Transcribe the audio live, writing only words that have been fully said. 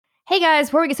Hey guys,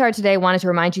 before we get started today, I wanted to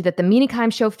remind you that the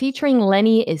Menikheim Show featuring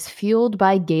Lenny is fueled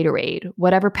by Gatorade.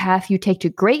 Whatever path you take to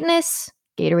greatness,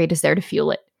 Gatorade is there to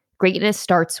fuel it. Greatness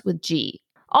starts with G.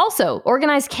 Also,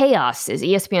 Organized Chaos is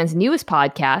ESPN's newest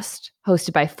podcast,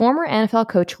 hosted by former NFL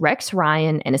coach Rex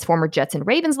Ryan and his former Jets and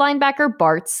Ravens linebacker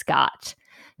Bart Scott.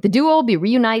 The duo will be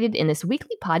reunited in this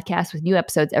weekly podcast with new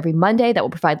episodes every Monday that will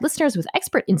provide listeners with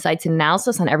expert insights and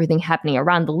analysis on everything happening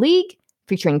around the league,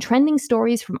 featuring trending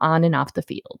stories from on and off the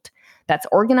field. That's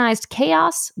Organized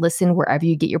Chaos. Listen wherever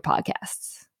you get your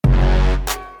podcasts.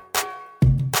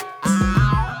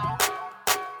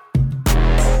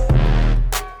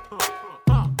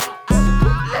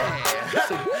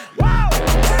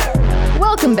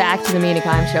 Welcome back to the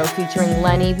Menikheim Show featuring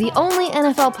Lenny, the only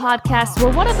NFL podcast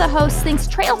where one of the hosts thinks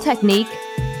trail technique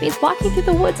means walking through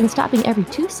the woods and stopping every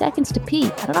 2 seconds to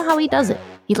pee. I don't know how he does it.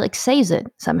 He saves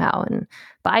it somehow and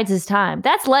bides his time.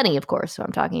 That's Lenny, of course, who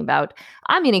I'm talking about.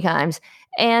 I'm Menikheim,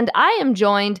 and I am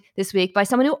joined this week by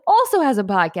someone who also has a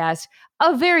podcast,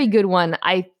 a very good one.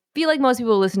 I feel like most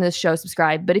people who listen to this show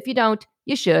subscribe, but if you don't,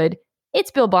 you should.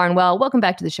 It's Bill Barnwell. Welcome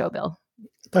back to the show, Bill.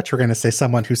 I thought you were going to say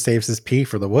someone who saves his pee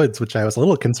for the woods, which I was a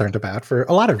little concerned about for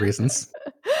a lot of reasons.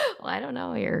 Well, I don't know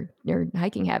what your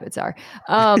hiking habits are.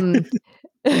 So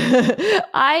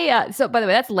by the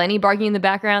way, that's Lenny barking in the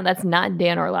background. That's not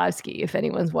Dan Orlovsky, if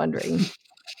anyone's wondering.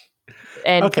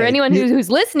 And okay, for anyone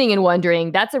who's listening and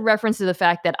wondering, that's a reference to the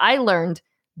fact that I learned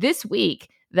this week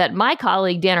that my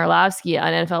colleague Dan Orlovsky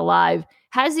on NFL Live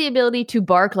has the ability to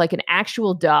bark like an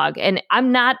actual dog. And I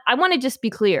want to just be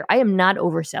clear, I am not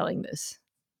overselling this.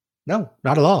 No,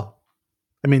 not at all.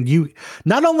 I mean, you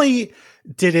not only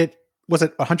was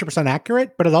it 100%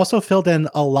 accurate, but it also filled in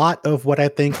a lot of what I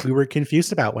think we were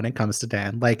confused about when it comes to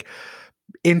Dan. Like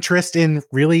interest in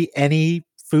really any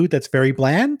food that's very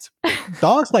bland.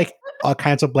 Dogs like all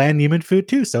kinds of bland human food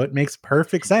too, so it makes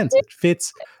perfect sense. It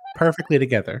fits perfectly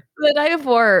together. The night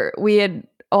before, we had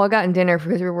all gotten dinner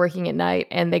because we were working at night,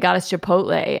 and they got us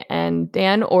Chipotle, and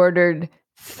Dan ordered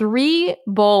 3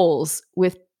 bowls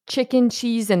with chicken,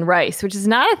 cheese, and rice, which is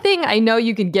not a thing I know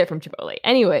you can get from Chipotle.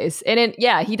 Anyways, and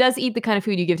he does eat the kind of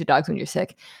food you give to dogs when you're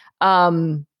sick. I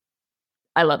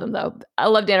love him though. I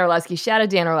love Dan Orlovsky. Shout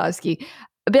out Dan Orlovsky.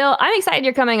 Bill, I'm excited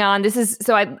you're coming on.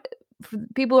 For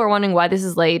people who are wondering why this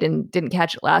is late and didn't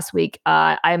catch it last week,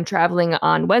 I am traveling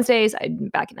on Wednesdays. I'm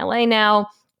back in LA now,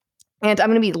 and I'm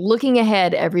going to be looking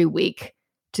ahead every week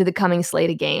to the coming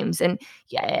slate of games. And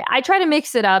yeah, I try to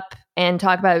mix it up and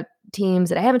talk about teams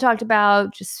that I haven't talked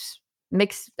about, just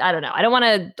mix. I don't know. I don't want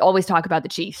to always talk about the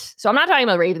Chiefs. So I'm not talking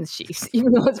about Ravens Chiefs,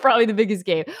 even though it's probably the biggest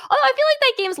game. Although I feel like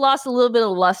that game's lost a little bit of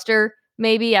luster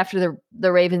maybe after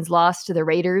the Ravens lost to the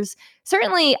Raiders.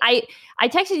 Certainly, I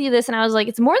texted you this and I was like,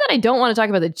 it's more that I don't want to talk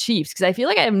about the Chiefs because I feel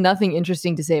like I have nothing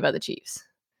interesting to say about the Chiefs.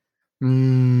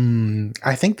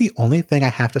 I think the only thing I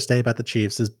have to say about the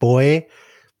Chiefs is, boy,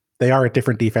 they are a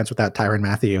different defense without Tyrann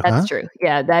Mathieu. That's true.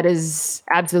 Yeah, that is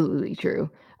absolutely true.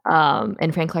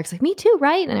 And Frank Clark's like, me too,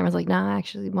 right? And everyone's like, nah,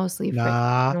 actually, mostly.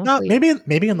 No, maybe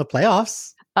in the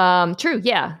playoffs. True,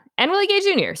 yeah. And Willie Gay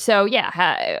Jr. So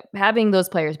yeah, having those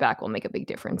players back will make a big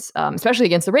difference, especially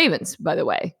against the Ravens, by the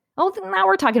way. Oh, now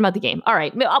we're talking about the game. All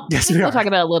right, we'll talk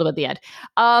about it a little bit at the end.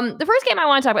 The first game I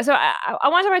want to talk about, so I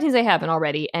want to talk about teams I haven't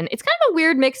already, and it's kind of a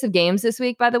weird mix of games this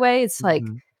week, by the way. It's like,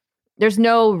 there's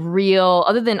no real,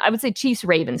 other than, I would say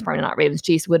Chiefs-Ravens, probably not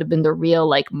Ravens-Chiefs, would have been the real,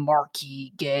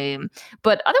 marquee game.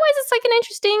 But otherwise, it's an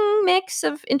interesting mix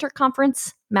of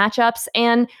interconference matchups.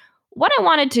 And what I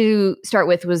wanted to start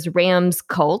with was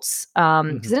Rams-Colts, because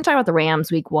I didn't talk about the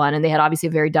Rams week 1, and they had obviously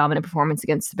a very dominant performance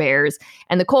against the Bears.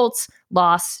 And the Colts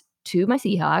lost to my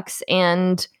Seahawks.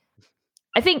 And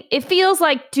I think it feels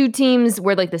like two teams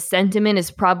where, the sentiment is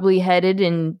probably headed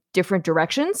in different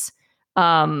directions.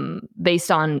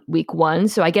 Based on week 1.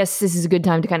 So I guess this is a good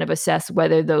time to kind of assess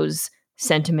whether those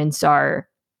sentiments are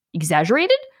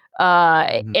exaggerated.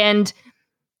 And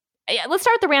let's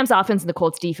start with the Rams offense and the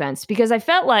Colts defense, because I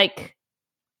felt like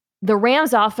the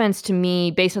Rams offense to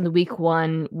me, based on the week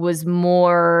 1, was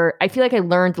more, I feel like I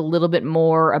learned a little bit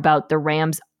more about the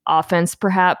Rams offense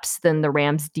perhaps than the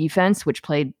Rams defense, which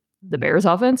played the Bears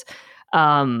offense.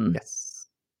 Yes.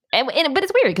 But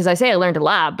it's weird because I say I learned a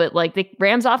lot, but the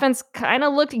Rams offense kind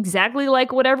of looked exactly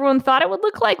like what everyone thought it would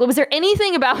look like. Was there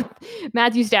anything about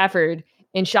Matthew Stafford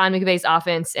in Sean McVay's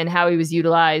offense and how he was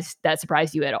utilized that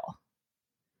surprised you at all?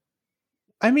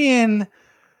 I mean,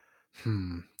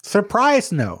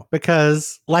 surprised, no,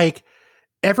 because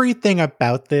everything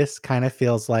about this kind of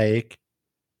feels like,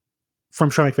 from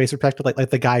Sean McVay's perspective, like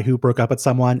the guy who broke up with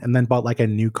someone and then bought a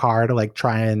new car to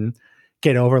try and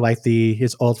get over like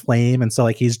his old flame. And so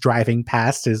like he's driving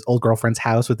past his old girlfriend's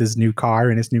house with his new car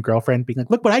and his new girlfriend being like,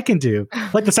 look what I can do.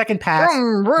 Like the second pass,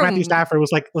 Matthew Stafford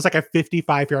was like a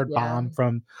 55-yard bomb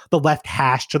from the left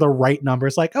hash to the right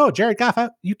numbers. Like, oh, Jared Goff,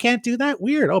 you can't do that?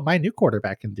 Weird. Oh, my new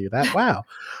quarterback can do that. Wow.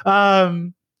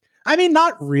 I mean,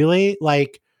 not really.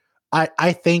 Like,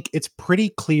 I think it's pretty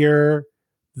clear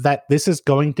that this is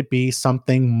going to be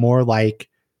something more like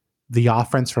the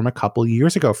offense from a couple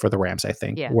years ago for the Rams, I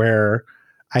think, where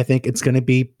I think it's going to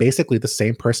be basically the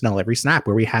same personnel every snap,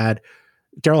 where we had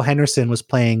Darrell Henderson was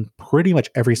playing pretty much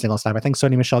every single snap. I think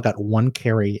Sony Michel got 1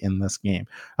 carry in this game.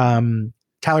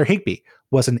 Tyler Higbee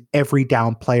was an every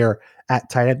down player at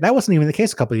tight end. That wasn't even the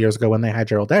case a couple of years ago when they had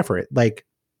Gerald Everett. Like,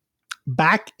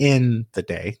 back in the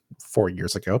day, 4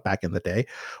 years ago, back in the day,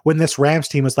 when this Rams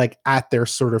team was like at their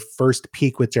sort of first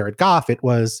peak with Jared Goff, it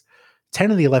was 10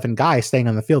 of the 11 guys staying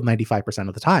on the field 95%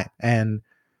 of the time. And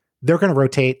they're going to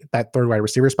rotate that third wide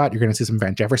receiver spot. You're going to see some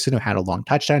Van Jefferson who had a long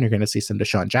touchdown. You're going to see some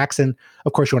Deshaun Jackson.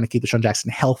 Of course, you want to keep Deshaun Jackson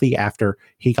healthy after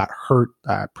he got hurt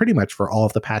pretty much for all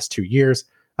of the past 2 years.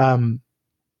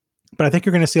 But I think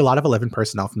you're going to see a lot of 11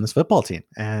 personnel from this football team.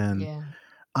 And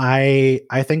I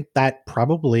think that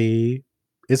probably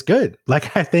is good.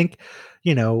 Like, I think,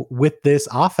 with this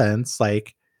offense,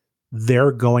 like,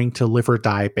 they're going to live or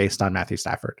die based on Matthew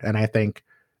Stafford. And I think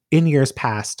in years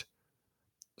past,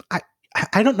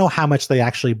 I don't know how much they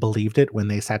actually believed it when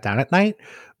they sat down at night,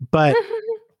 but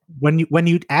when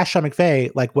you ask Sean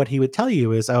McVay, like, what he would tell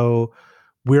you is, oh,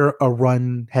 we're a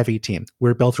run heavy team.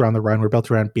 We're built around the run. We're built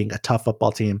around being a tough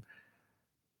football team.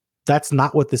 That's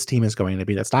not what this team is going to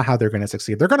be. That's not how they're going to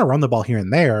succeed. They're going to run the ball here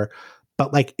and there,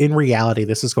 but like in reality,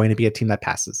 this is going to be a team that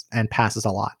passes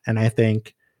a lot. And I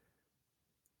think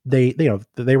they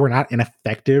were not an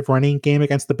effective running game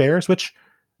against the Bears, which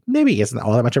maybe isn't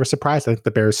all that much of a surprise. I think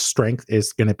the Bears' strength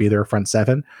is going to be their front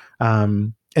seven,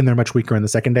 and they're much weaker in the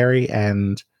secondary.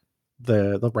 And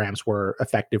the Rams were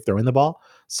effective throwing the ball.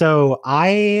 So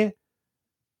I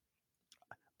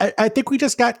think we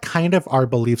just got kind of our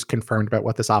beliefs confirmed about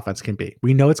what this offense can be.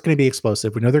 We know it's going to be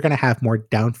explosive. We know they're going to have more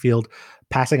downfield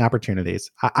passing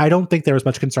opportunities. I don't think there was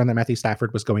much concern that Matthew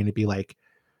Stafford was going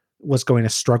to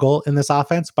struggle in this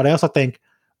offense, but I also think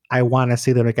I want to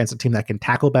see them against a team that can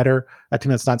tackle better, a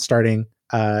team that's not starting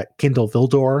Kindle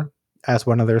Vildor as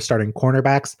one of their starting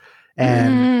cornerbacks.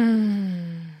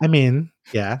 And I mean,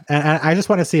 and I just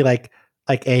want to see like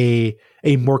a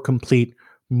more complete,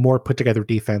 more put together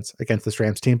defense against this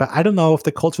Rams team. But I don't know if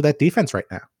the Colts are that defense right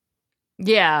now.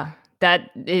 Yeah, that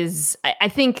is, I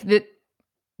think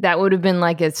that would have been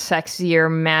like a sexier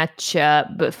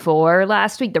matchup before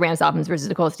last week, the Rams offense versus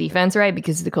the Colts defense, right?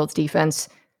 Because the Colts defense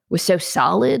was so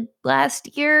solid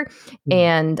last year. Mm-hmm.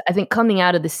 And I think coming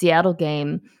out of the Seattle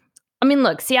game, I mean,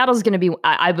 look, Seattle's going to be,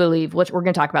 I believe, we're going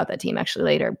to talk about that team actually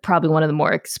later, probably one of the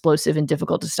more explosive and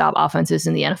difficult to stop offenses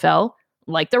in the NFL,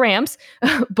 like the Rams.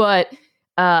 But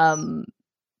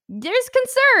there's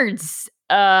concerns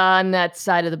on that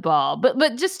side of the ball. But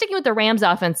just sticking with the Rams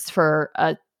offense for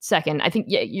a second, I think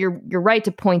you're right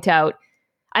to point out,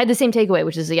 I had the same takeaway,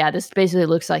 which is, this basically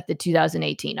looks like the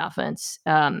 2018 offense.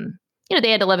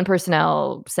 They had 11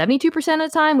 personnel 72%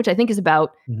 of the time, which I think is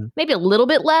about maybe a little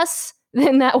bit less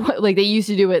than that. Like they used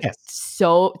to do it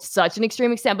such an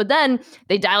extreme extent, but then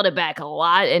they dialed it back a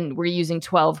lot and we're using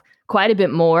 12 quite a bit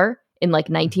more in like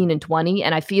 19 and 20.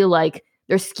 And I feel like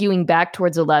they're skewing back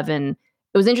towards 11.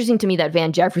 It was interesting to me that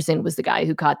Van Jefferson was the guy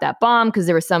who caught that bomb because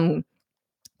he was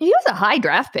a high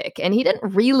draft pick and he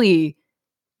didn't really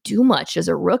do much as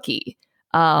a rookie.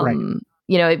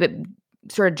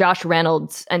 Sort of Josh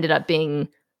Reynolds ended up being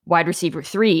wide receiver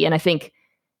 3. And I think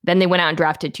then they went out and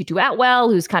drafted Tutu Atwell,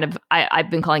 who's kind of,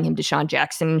 I've been calling him Deshaun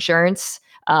Jackson insurance,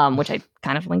 which I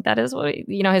kind of think that is what,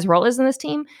 his role is in this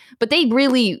team. But they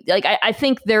really, I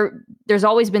think there's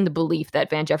always been the belief that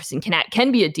Van Jefferson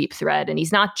can be a deep threat. And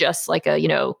he's not just like a,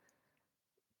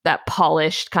 that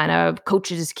polished kind of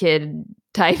coach's kid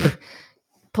type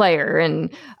player.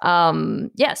 And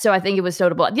so I think it was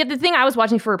notable. The thing I was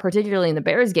watching for, particularly in the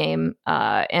Bears game,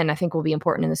 and I think will be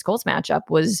important in this Colts matchup,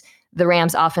 was the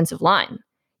Rams offensive line,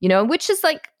 which is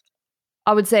like,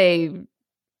 I would say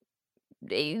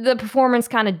the performance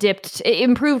kind of dipped. It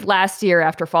improved last year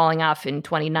after falling off in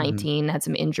 2019, had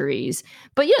some injuries.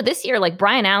 But this year, like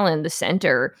Brian Allen, the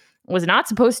center, was not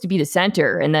supposed to be the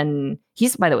center. And then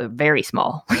he's, by the way, very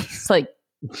small. He's like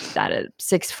at a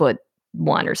 6'1"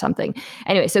 or something.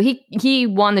 Anyway, so he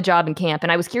won the job in camp,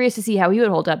 and I was curious to see how he would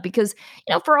hold up because,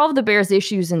 for all of the Bears'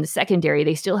 issues in the secondary,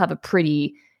 they still have a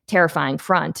pretty terrifying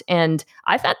front. And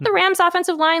I thought the Rams'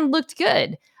 offensive line looked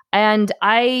good. And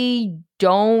I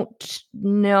don't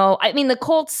know. I mean, the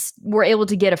Colts were able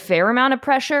to get a fair amount of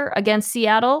pressure against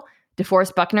Seattle.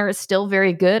 DeForest Buckner is still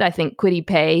very good. I think Kwity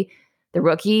Paye, the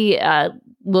rookie,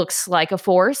 looks like a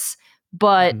force.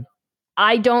 But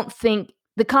I don't think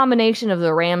the combination of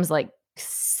the Rams like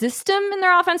system in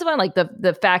their offensive line, like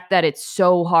the fact that it's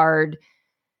so hard,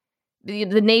 the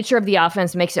nature of the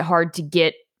offense makes it hard to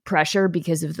get pressure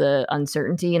because of the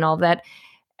uncertainty and all that.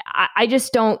 I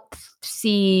just don't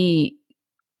see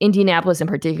Indianapolis in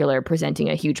particular presenting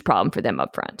a huge problem for them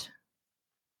up front.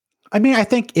 I mean, I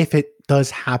think if it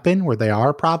does happen where they are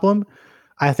a problem,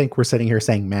 I think we're sitting here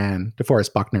saying, man,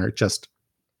 DeForest Buckner just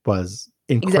was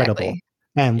incredible. Exactly.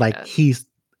 And like he's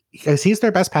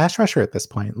their best pass rusher at this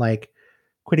point. Like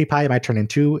Kwity Paye might turn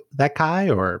into that guy,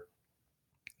 or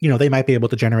they might be able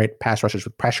to generate pass rushers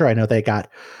with pressure. I know they got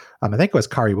I think it was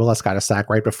Kari Willis got a sack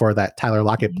right before that Tyler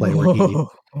Lockett play where he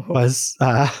was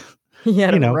he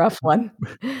had a rough one.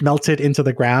 Melted into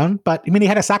the ground. But I mean, he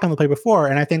had a sack on the play before,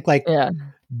 and I think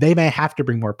they may have to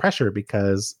bring more pressure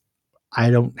because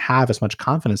I don't have as much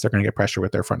confidence they're going to get pressure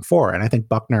with their front four. And I think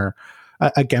Buckner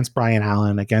against Brian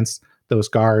Allen, against those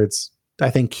guards, I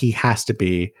think he has to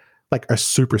be like a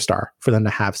superstar for them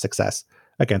to have success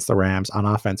against the Rams on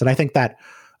offense. And I think that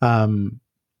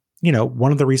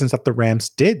one of the reasons that the Rams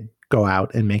did go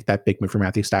out and make that big move for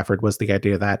Matthew Stafford was the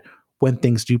idea that when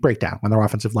things do break down, when their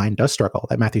offensive line does struggle,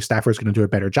 that Matthew Stafford is going to do a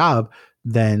better job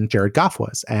than Jared Goff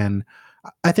was. And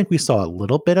I think we saw a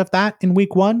little bit of that in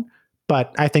week 1,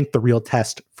 but I think the real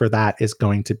test for that is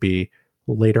going to be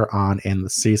later on in the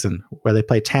season where they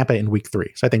play Tampa in week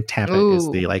 3. So I think Tampa is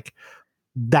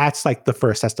that's like the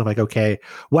first test of like, okay,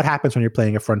 what happens when you're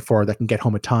playing a front four that can get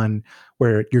home a ton,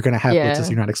 where you're going to have blitzes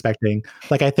you're not expecting?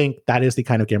 Like, I think that is the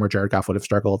kind of game where Jared Goff would have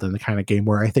struggled, and the kind of game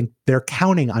where I think they're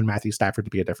counting on Matthew Stafford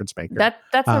to be a difference maker. That's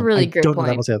a really great point.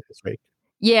 I don't know this week.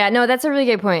 Yeah, no, that's a really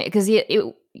good point, because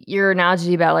your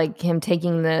analogy about like him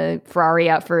taking the Ferrari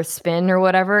out for a spin or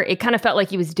whatever, it kind of felt like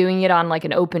he was doing it on like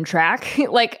an open track.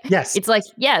 Yes, it's like,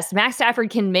 yes, Max Stafford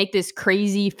can make this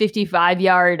crazy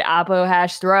 55-yard Oppo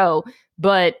hash throw,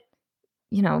 but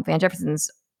Van Jefferson's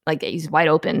like, he's wide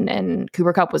open, and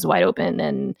Cooper Kupp was wide open.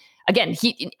 And again,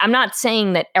 I'm not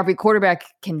saying that every quarterback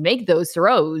can make those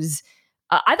throws.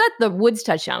 I thought the Woods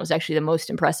touchdown was actually the most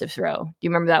impressive throw. Do you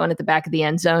remember that one at the back of the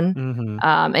end zone?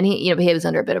 Mm-hmm. And he was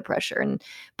under a bit of pressure.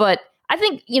 But I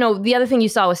think, the other thing you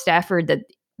saw with Stafford that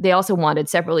they also wanted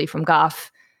separately from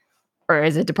Goff, or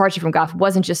as a departure from Goff,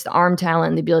 wasn't just the arm talent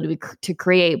and the ability to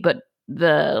create, but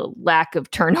the lack of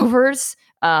turnovers.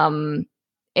 And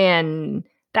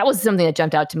that was something that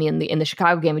jumped out to me in the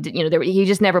Chicago game. He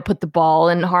just never put the ball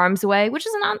in harm's way, which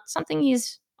is not something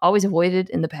he's always avoided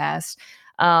in the past.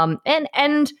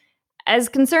 And as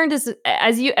concerned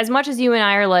as much as you and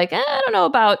I are like, I don't know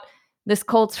about this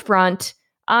Colts front,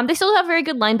 they still have a very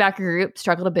good linebacker group.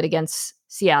 Struggled a bit against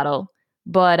Seattle,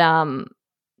 but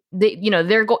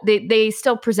they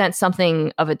still present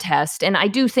something of a test. And I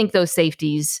do think those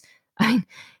safeties,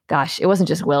 gosh, it wasn't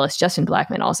just Willis. Justin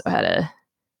Blackmon also had a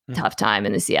tough time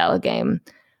in the Seattle game,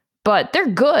 but they're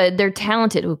good. They're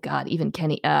talented. Oh God, even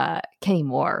Kenny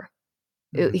Moore.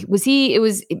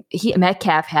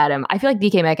 Metcalf had him. I feel like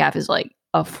DK Metcalf is like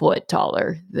a foot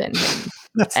taller than him.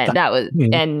 I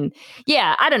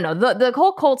don't know. The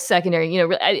whole Colts secondary,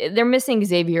 they're missing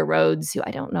Xavier Rhodes, who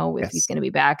I don't know if he's going to be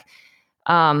back.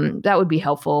 That would be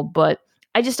helpful, but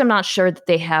I'm not sure that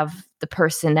they have the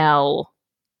personnel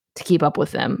to keep up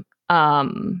with them. I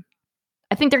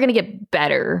think they're going to get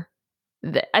better.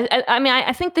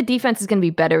 I think the defense is going to be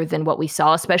better than what we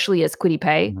saw, especially as Kwity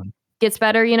Paye gets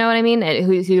better. You know what I mean?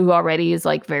 Who already is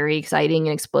like very exciting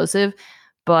and explosive,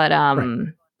 but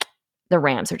the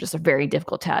Rams are just a very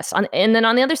difficult test. And then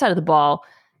on the other side of the ball,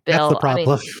 Bill, that's the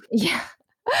problem.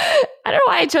 I don't know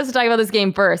why I chose to talk about this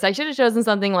game first. I should have chosen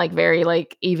something like very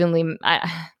like evenly.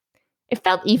 It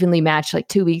felt evenly matched like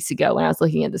 2 weeks ago when I was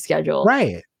looking at the schedule.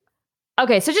 Right.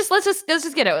 Okay, so let's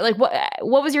just get it. Like,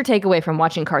 what was your takeaway from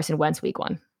watching Carson Wentz week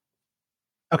 1?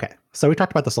 Okay, so we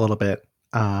talked about this a little bit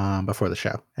before the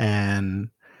show, and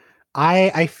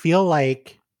I feel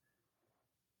like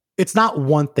it's not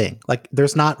one thing. Like,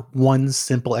 there's not one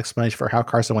simple explanation for how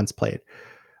Carson Wentz played.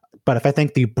 But if I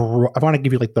think I want to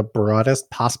give you like the broadest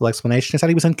possible explanation is that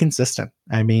he was inconsistent.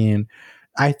 I mean,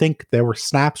 I think there were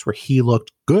snaps where he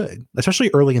looked good, especially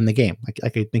early in the game. Like I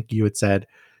think you had said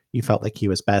you felt like he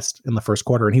was best in the first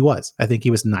quarter, and he was. I think he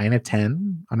was 9 of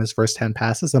 10 on his first 10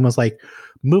 passes and was like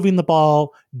moving the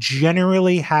ball,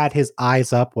 generally had his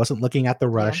eyes up, wasn't looking at the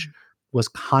rush, was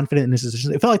confident in his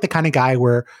decisions. It felt like the kind of guy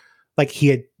where like he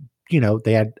had,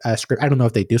 they had a script. I don't know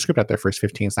if they do script out their first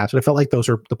 15 snaps, but it felt like those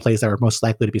are the plays that were most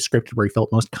likely to be scripted, where he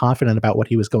felt most confident about what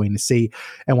he was going to see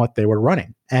and what they were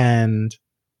running. And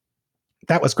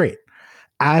that was great.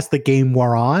 As the game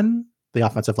wore on, the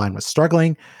offensive line was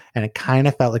struggling, and it kind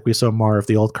of felt like we saw more of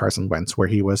the old Carson Wentz, where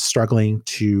he was struggling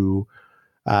to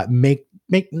make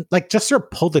like just sort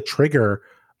of pull the trigger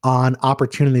on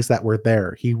opportunities that were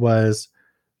there. He was,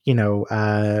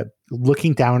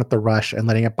 looking down at the rush and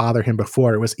letting it bother him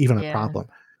before it was even a problem.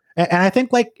 And I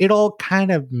think like it all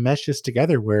kind of meshes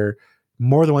together where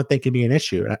more than one thing can be an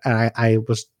issue. And I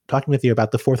was talking with you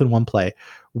about the 4th and 1 play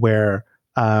where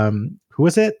who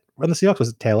was it on the Seahawks? Was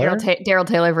it Taylor? Darrell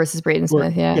Taylor versus Braden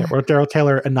Smith. Where Darrell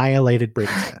Taylor annihilated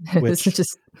Braden Smith, which is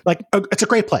just like it's a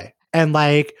great play. And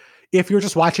like if you're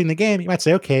just watching the game, you might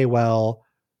say, okay, well,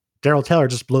 Darrell Taylor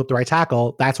just blew up the right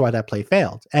tackle. That's why that play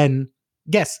failed. And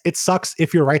yes, it sucks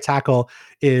if your right tackle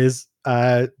is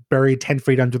buried 10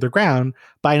 feet under the ground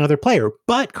by another player.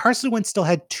 But Carson Wentz still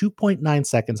had 2.9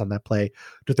 seconds on that play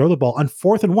to throw the ball on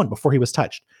 4th and 1 before he was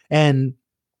touched. And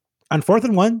on 4th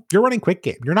and 1, you're running quick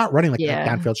game. You're not running like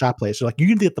downfield shot plays. So like you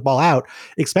can get the ball out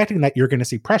expecting that you're going to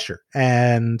see pressure.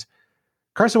 And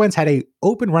Carson Wentz had a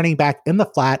open running back in the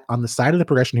flat on the side of the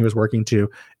progression he was working to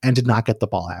and did not get the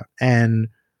ball out. And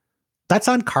that's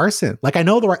on Carson. Like I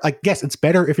know yes, it's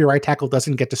better if your right tackle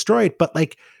doesn't get destroyed, but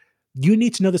like you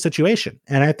need to know the situation.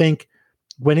 And I think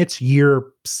when it's year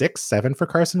 6, 7 for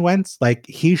Carson Wentz, like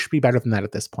he should be better than that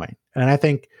at this point. And I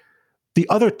think the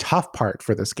other tough part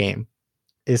for this game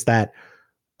is that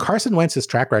Carson Wentz's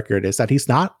track record is that he's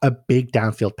not a big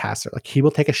downfield passer. Like he will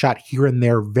take a shot here and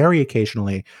there very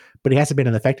occasionally, but he hasn't been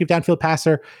an effective downfield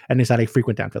passer and he's not a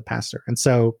frequent downfield passer. And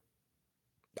so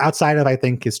outside of, I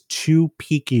think, his 2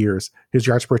 peak years, his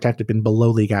yards per attempt have been below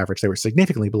league average. They were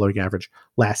significantly below league average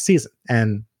last season.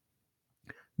 And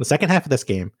the second half of this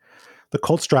game, the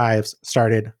Colts drives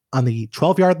started on the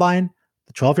 12-yard line,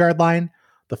 the 12-yard line,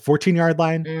 the 14-yard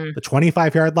line, the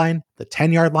 25-yard line, the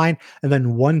 10-yard line, and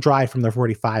then one drive from the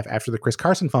 45 after the Chris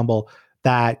Carson fumble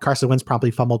that Carson Wentz promptly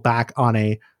fumbled back on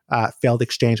a failed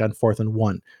exchange on 4th and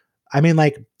 1. I mean,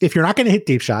 like, if you're not going to hit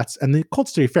deep shots, and the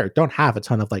Colts, to be fair, don't have a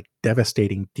ton of like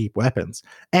devastating deep weapons,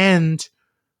 and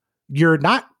you're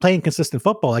not playing consistent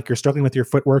football, like you're struggling with your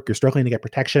footwork, you're struggling to get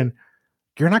protection,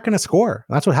 you're not going to score.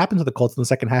 That's what happened to the Colts in the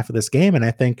second half of this game. And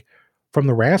I think from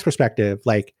the Rams' perspective,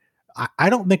 like, I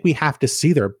don't think we have to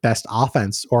see their best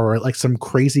offense or like some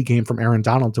crazy game from Aaron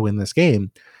Donald to win this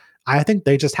game. I think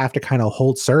they just have to kind of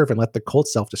hold serve and let the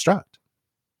Colts self-destruct.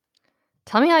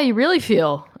 Tell me how you really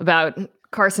feel about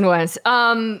Carson Wentz.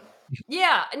 I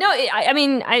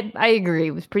mean, I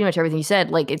agree with pretty much everything you said.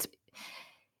 Like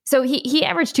so he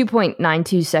averaged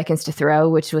 2.92 seconds to throw,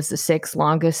 which was the 6th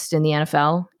longest in the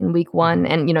NFL in week 1.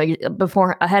 And,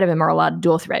 ahead of him are a lot of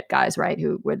dual threat guys, right?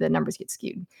 Where the numbers get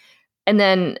skewed. And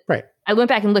then I went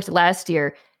back and looked at last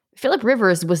year. Phillip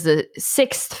Rivers was the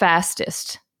 6th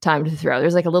fastest time to throw.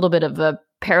 There's like a little bit of a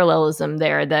parallelism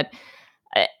there that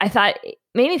I thought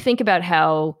made me think about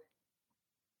how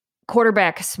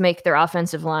quarterbacks make their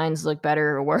offensive lines look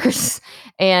better or worse.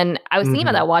 And I was thinking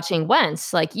about that watching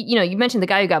Wentz. Like, you mentioned the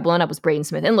guy who got blown up was Braden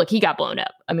Smith. And look, he got blown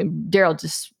up. I mean,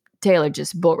 Taylor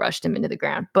just bull rushed him into the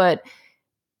ground. But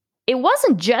it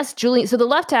wasn't just Julian. So the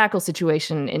left tackle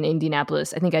situation in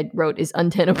Indianapolis, I think I wrote, is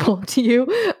untenable to you.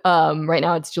 Right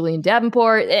now it's Julian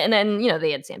Davenport. And then,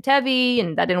 they had Sam Tevi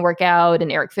and that didn't work out.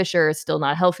 And Eric Fisher is still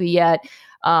not healthy yet.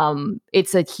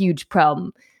 It's a huge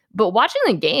problem. But watching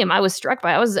the game, I was struck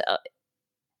by, I was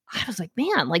like,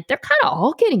 man, like they're kind of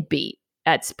all getting beat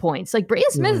at points. Like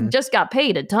Braden Smith just got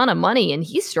paid a ton of money and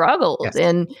he struggled. Yes.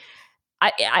 And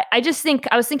I just think,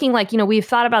 I was thinking like, we've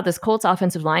thought about this Colts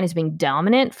offensive line as being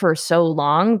dominant for so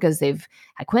long because they've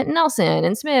had Quentin Nelson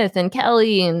and Smith and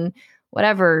Kelly and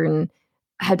whatever, and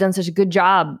have done such a good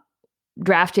job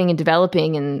drafting and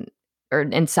developing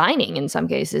and signing in some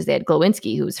cases. They had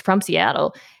Glowinski, who's from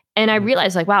Seattle. And I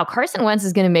realized like, wow, Carson Wentz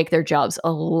is going to make their jobs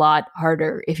a lot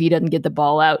harder if he doesn't get the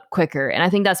ball out quicker. And I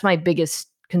think that's my biggest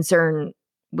concern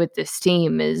with this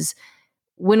team is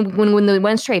when the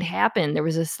Wentz trade happened, there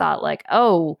was this thought like,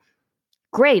 oh,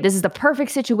 great, this is the perfect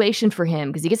situation for him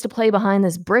because he gets to play behind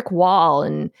this brick wall.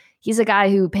 And he's a guy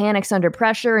who panics under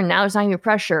pressure and now there's not even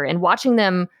pressure. And watching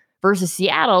them versus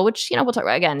Seattle, which, we'll talk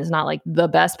about again, is not like the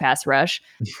best pass rush.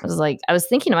 I was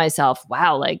thinking to myself,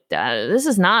 wow, like this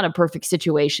is not a perfect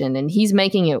situation and he's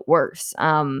making it worse.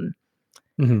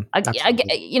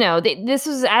 This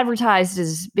was advertised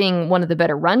as being one of the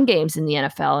better run games in the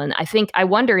NFL. And I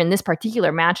wonder in this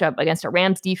particular matchup against a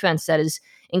Rams defense that is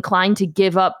inclined to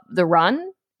give up the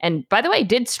run. And by the way,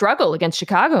 did struggle against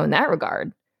Chicago in that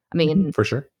regard. I mean, for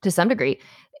sure, to some degree,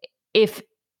 if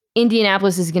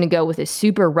Indianapolis is going to go with a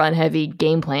super run heavy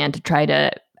game plan to try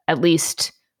to at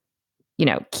least,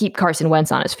 keep Carson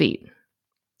Wentz on his feet.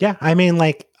 Yeah. I mean,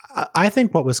 like, I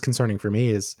think what was concerning for me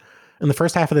is in the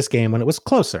first half of this game when it was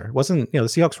closer, it wasn't, the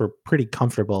Seahawks were pretty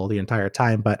comfortable the entire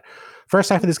time, but first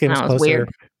half of this game was closer. Weird.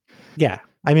 Yeah.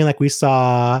 I mean, like we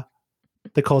saw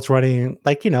the Colts running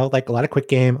like a lot of quick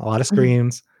game, a lot of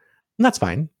screens, and that's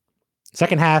fine.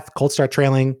 Second half, Colts start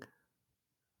trailing.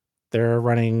 They're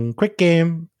running quick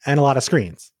game and a lot of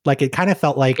screens. Like it kind of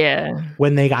felt like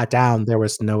when they got down, there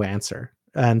was no answer.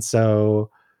 And so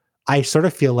I sort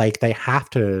of feel like they have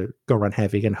to go run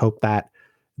heavy and hope that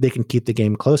they can keep the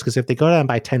game close. Because if they go down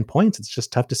by 10 points, it's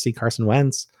just tough to see Carson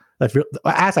Wentz.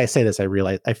 As I say this,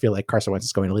 I feel like Carson Wentz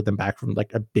is going to lead them back from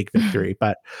like a big victory.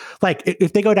 But like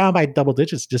if they go down by double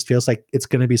digits, it just feels like it's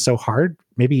going to be so hard,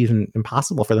 maybe even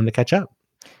impossible for them to catch up.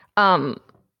 I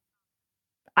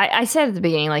said at the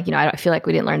beginning, like, I feel like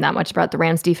we didn't learn that much about the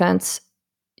Rams defense.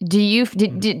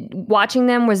 Did watching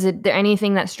them, was there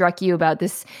anything that struck you about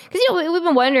this? Because, we've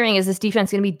been wondering, is this defense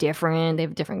going to be different? They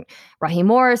have different. Raheem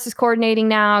Morris is coordinating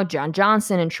now. John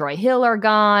Johnson and Troy Hill are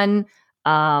gone.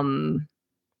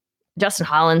 Justin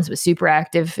Hollins was super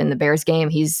active in the Bears game.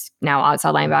 He's now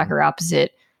outside linebacker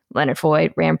opposite Leonard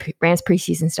Floyd, Rams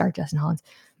preseason star Justin Hollins.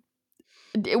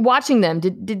 Watching them,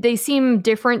 did they seem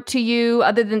different to you?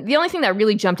 Other than the only thing that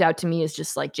really jumped out to me is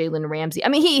just like Jalen Ramsey. I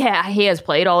mean, he has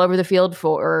played all over the field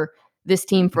for this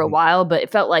team for a while, but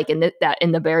it felt like in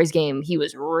the Bears game, he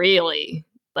was really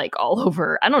like all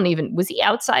over. Was he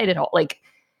outside at all? Like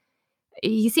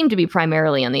he seemed to be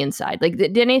primarily on the inside. Like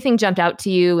did anything jump out to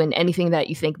you, and anything that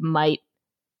you think might,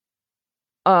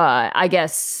 I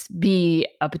guess, be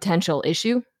a potential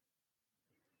issue?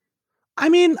 I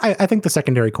mean, I think the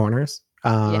secondary corners.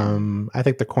 I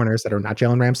think the corners that are not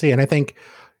Jalen Ramsey, and I think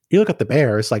you look at the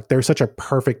Bears, like they're such a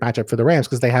perfect matchup for the Rams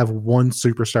because they have one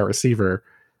superstar receiver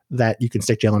that you can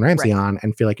stick Jalen Ramsey on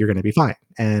and feel like you're going to be fine.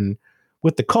 And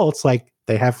with the Colts, like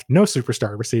they have no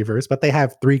superstar receivers, but they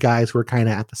have three guys who are kind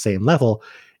of at the same level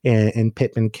in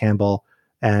Pittman, Campbell,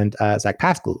 and Zach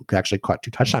Pascal, who actually caught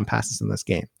 2 touchdown passes in this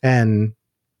game. And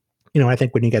I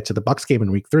think when you get to the Bucs game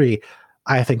in week 3,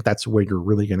 I think that's where you're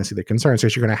really going to see the concerns. So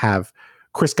you're going to have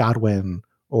Chris Godwin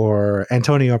or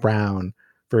Antonio Brown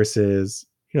versus,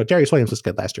 Darius Williams was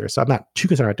good last year. So I'm not too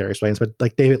concerned about Darius Williams, but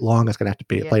like David Long is going to have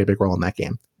to play a big role in that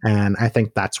game. And I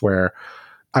think that's where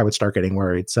I would start getting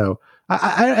worried. So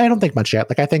I don't think much yet.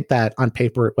 Like I think that on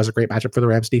paper, it was a great matchup for the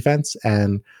Rams defense,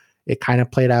 and it kind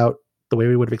of played out the way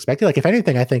we would have expected. Like if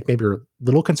anything, I think maybe we're a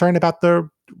little concerned about the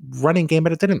running game,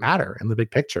 but it didn't matter in the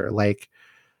big picture. Like,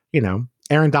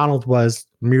 Aaron Donald was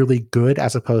merely good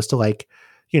as opposed to like,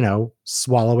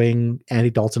 swallowing Andy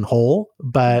Dalton whole.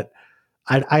 But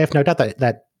I have no doubt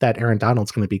that Aaron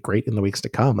Donald's going to be great in the weeks to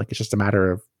come. Like it's just a matter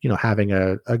of, having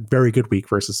a very good week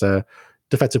versus a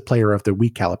defensive player of the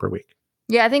week caliber week.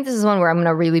 Yeah, I think this is one where I'm going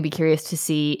to really be curious to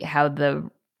see how the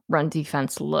run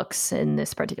defense looks in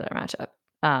this particular matchup.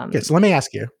 So let me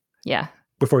ask you. Yeah.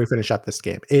 Before we finish up this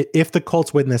game, if the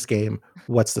Colts win this game,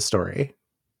 what's the story?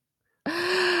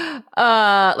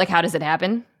 Like how does it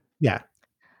happen? Yeah.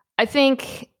 I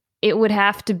think it would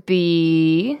have to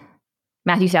be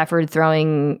Matthew Stafford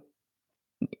throwing.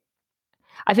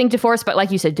 I think DeForest, but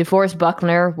like you said, DeForest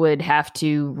Buckner would have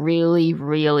to really,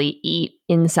 really eat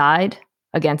inside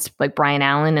against like Brian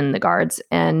Allen and the guards.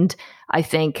 And I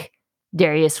think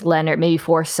Darius Leonard maybe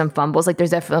force some fumbles. Like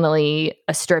there's definitely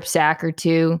a strip sack or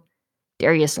two.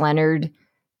 Darius Leonard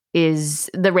is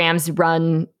the Rams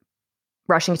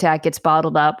rushing attack gets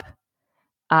bottled up.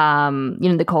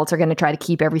 The Colts are going to try to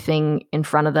keep everything in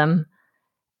front of them.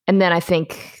 And then I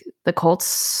think the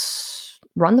Colts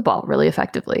run the ball really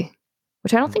effectively,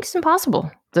 which I don't think is impossible.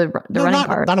 The running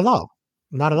part. Not at all.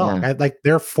 Not at all. Yeah.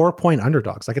 They're 4-point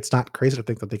underdogs. Like it's not crazy to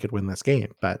think that they could win this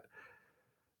game, but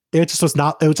it just was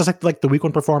not. It was just like the week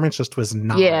 1 performance just was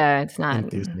not. Yeah, it's not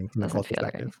enthusing from the Colts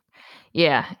perspective. Right.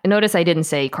 Yeah, and notice I didn't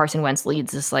say Carson Wentz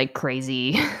leads this like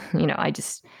crazy. I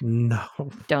just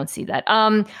don't see that. All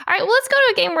right, well, let's go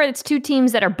to a game where it's 2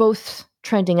 teams that are both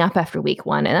trending up after week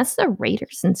 1, and that's the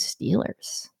Raiders and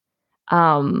Steelers.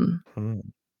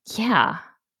 Yeah,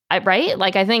 right.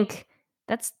 Like I think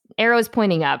that's arrows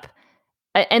pointing up.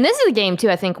 And this is a game too,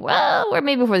 I think, where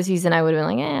maybe before the season I would have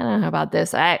been like, I don't know about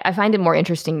this. I find it more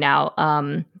interesting now.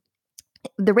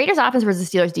 The Raiders offense versus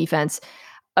the Steelers defense.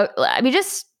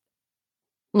 Just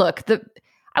look,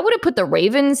 I would have put the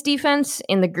Ravens defense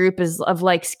in the group of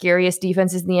like scariest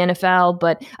defenses in the NFL,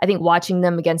 but I think watching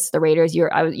them against the Raiders, you're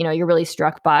really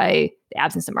struck by the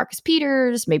absence of Marcus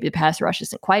Peters. Maybe the pass rush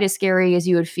isn't quite as scary as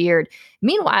you had feared.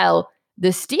 Meanwhile, the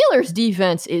Steelers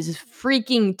defense is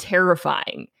freaking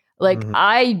terrifying. Like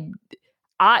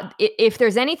if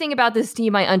there's anything about this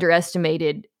team I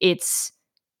underestimated, it's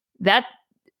that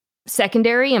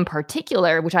secondary in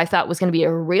particular, which I thought was going to be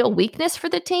a real weakness for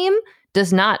the team,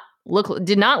 did not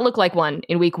look like one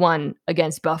in week 1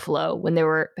 against Buffalo when they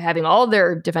were having all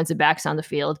their defensive backs on the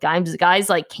field. Guys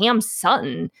like Cameron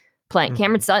Sutton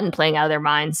playing out of their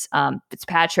minds,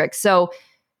 Fitzpatrick. So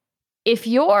if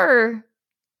you're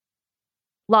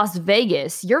Las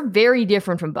Vegas, you're very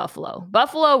different from Buffalo.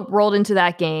 Buffalo rolled into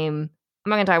that game. I'm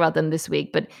not going to talk about them this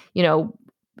week, but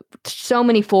so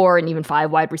many 4 and even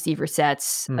 5 wide receiver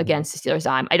sets against the Steelers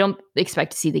dime. I don't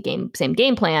expect to see the same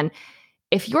game plan.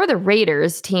 If you're the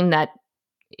Raiders, team that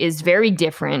is very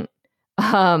different,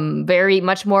 very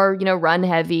much more, run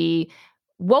heavy,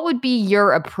 what would be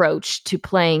your approach to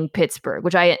playing Pittsburgh,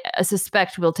 which I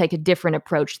suspect will take a different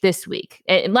approach this week?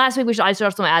 And last week, I should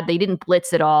also add, they didn't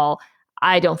blitz at all.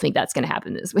 I don't think that's going to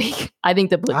happen this week. I think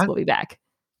the blitz will be back.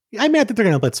 I think they're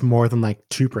going to blitz more than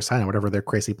 2% or whatever their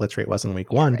crazy blitz rate was in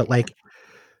week 1. Right,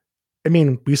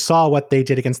 but we saw what they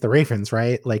did against the Ravens,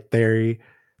 right?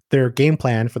 Their game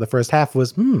plan for the first half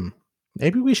was,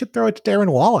 maybe we should throw it to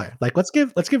Darren Waller. Let's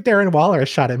give Darren Waller a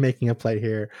shot at making a play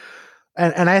here.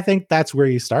 And I think that's where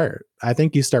you start. I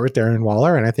think you start with Darren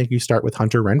Waller, and I think you start with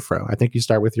Hunter Renfrow. I think you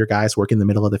start with your guys working the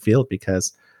middle of the field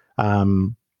because,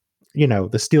 the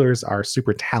Steelers are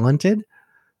super talented.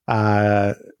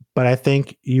 But I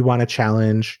think you want to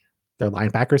challenge their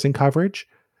linebackers in coverage.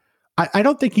 I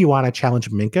don't think you want to challenge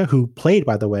Minkah, who played,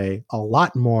 by the way, a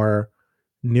lot more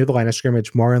near the line of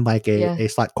scrimmage, more in a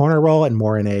slot corner role and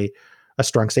more in a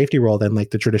strong safety role than the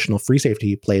traditional free safety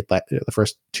he played the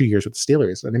first 2 years with the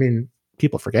Steelers. And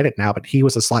people forget it now, but he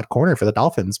was a slot corner for the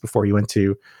Dolphins before he went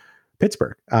to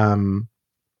Pittsburgh.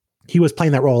 He was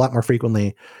playing that role a lot more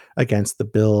frequently against the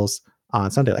Bills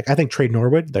on Sunday. I think Trey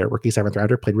Norwood, their rookie 7th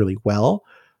rounder, played really well.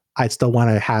 I'd still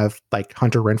want to have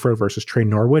Hunter Renfrow versus Trey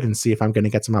Norwood and see if I'm going to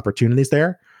get some opportunities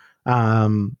there.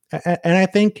 And I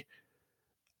think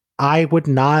I would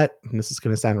not, and this is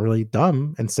going to sound really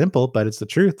dumb and simple, but it's the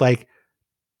truth.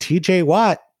 TJ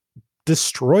Watt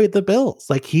destroyed the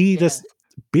Bills. He just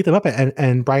beat them up.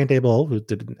 And Brian Daboll, who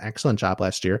did an excellent job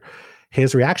last year,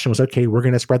 his reaction was, okay, we're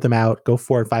going to spread them out, go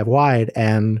 4 and 5 wide,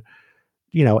 and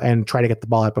try to get the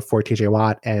ball out before TJ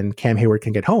Watt and Cam Hayward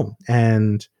can get home.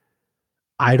 And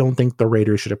I don't think the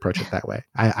Raiders should approach it that way.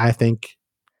 I think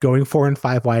going 4 and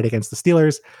 5 wide against the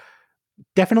Steelers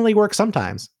definitely works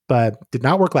sometimes, but did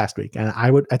not work last week. And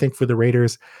I think for the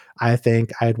Raiders, I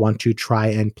think I'd want to try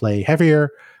and play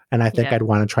heavier. And I think I'd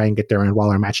want to try and get Darren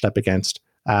Waller matched up against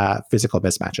physical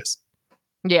mismatches.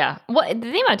 Yeah. Well, the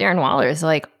thing about Darren Waller is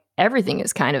everything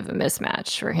is kind of a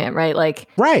mismatch for him, right?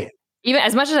 Right. Even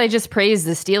as much as I just praised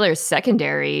the Steelers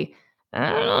secondary, I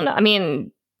don't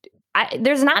know.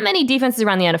 There's not many defenses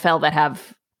around the NFL that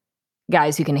have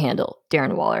guys who can handle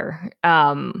Darren Waller.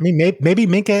 Maybe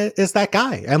Minkah is that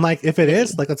guy. And if it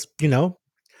is, let's,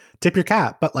 tip your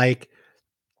cap. But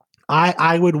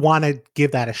I would want to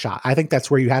give that a shot. I think that's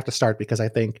where you have to start because I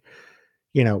think,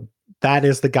 that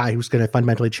is the guy who's going to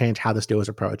fundamentally change how the Steelers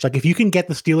approach. If you can get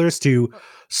the Steelers to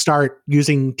start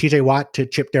using TJ Watt to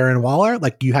chip Darren Waller,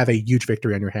 you have a huge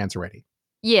victory on your hands already.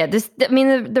 Yeah.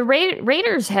 The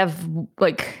Raiders have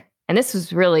and this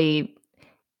was really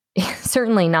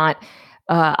certainly not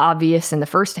obvious in the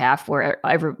first half where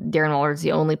Darren Waller is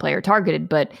the only player targeted.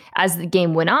 But as the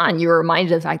game went on, you were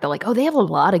reminded of the fact that they have a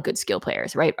lot of good skill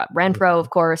players, right? Renfrow, of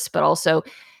course, but also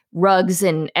Ruggs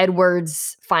and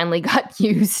Edwards finally got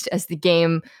used as the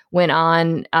game went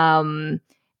on.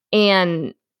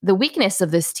 And the weakness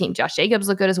of this team, Josh Jacobs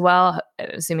looked good as well,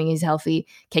 assuming he's healthy.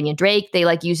 Kenyon Drake, they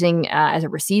like using as a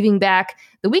receiving back.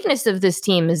 The weakness of this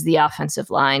team is the offensive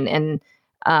line. And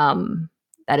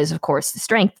that is, of course, the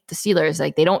strength. The Steelers,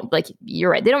 they don't,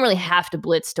 you're right, they don't really have to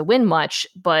blitz to win much.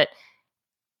 But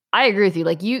I agree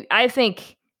with you. I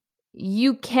think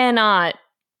you cannot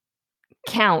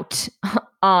count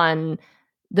on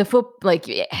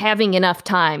the having enough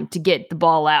time to get the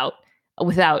ball out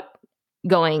without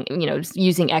going,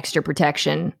 using extra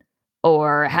protection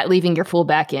or leaving your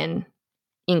fullback in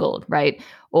Ingold, right?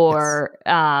 Or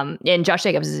and Josh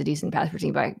Jacobs is a decent pass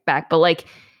protecting back, but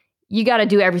you got to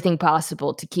do everything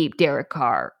possible to keep Derek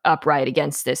Carr upright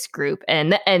against this group,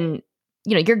 and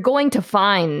you're going to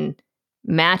find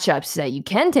matchups that you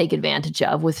can take advantage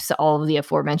of with all of the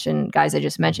aforementioned guys I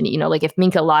just mentioned. If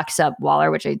Minkah locks up Waller,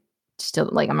 which I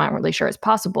still I'm not really sure is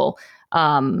possible.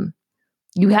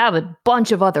 You have a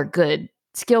bunch of other good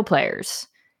skill players,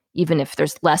 even if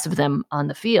there's less of them on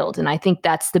the field. And I think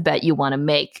that's the bet you want to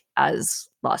make as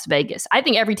Las Vegas. I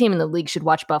think every team in the league should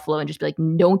watch Buffalo and just be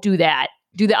don't do that.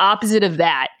 Do the opposite of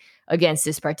that against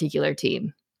this particular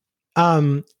team.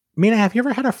 Mina, have you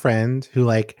ever had a friend who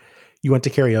like you went to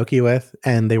karaoke with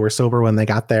and they were sober when they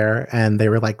got there and they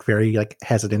were like very like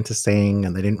hesitant to sing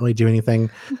and they didn't really do anything?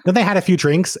 Then they had a few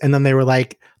drinks and then they were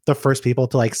like the first people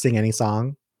to like sing any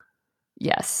song.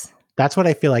 Yes. That's what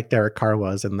I feel like Derek Carr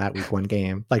was in that week 1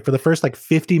 game. Like for the first like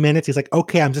 50 minutes, he's like,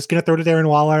 okay, I'm just going to throw to Darren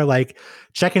Waller, like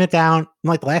checking it down. And,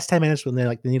 like the last 10 minutes when they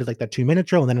needed like that 2-minute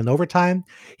drill and then in overtime,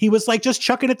 he was like just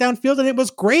chucking it downfield and it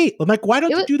was great. I'm like, why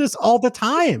don't you do this all the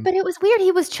time? But it was weird.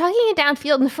 He was chugging it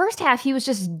downfield in the first half. He was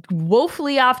just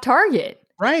woefully off target.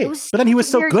 Right. But then he was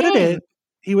so good at it.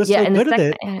 He was so good at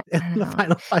it in the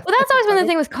final 5 Well, that's always been the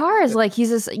thing with Carr is like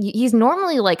he's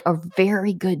normally like a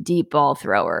very good deep ball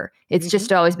thrower. It's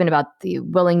just always been about the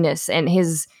willingness, and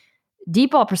his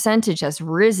deep ball percentage has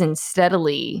risen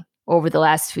steadily over the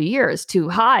last few years to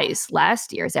highs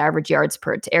last year's average air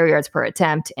yards per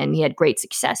attempt, and he had great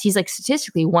success. He's like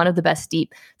statistically one of the best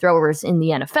deep throwers in the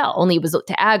NFL. Only it was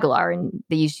to Aguilar, and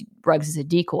they used Ruggs as a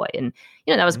decoy. And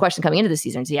that was a question coming into the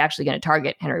season: is he actually going to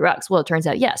target Henry Ruggs? Well, it turns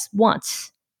out yes, once.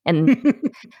 And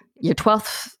your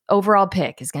 12th overall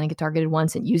pick is going to get targeted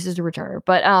once and used as a returner.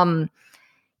 But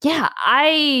yeah,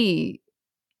 I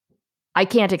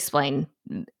can't explain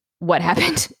what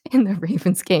happened in the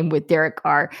Ravens game with Derek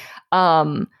Carr.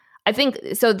 I think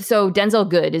so Denzel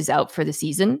Good is out for the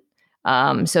season.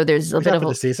 So there's a bit of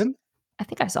the season. I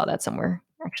think I saw that somewhere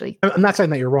actually. I'm not saying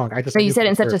that you're wrong. You said it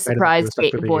in such a surprised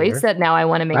voice that now I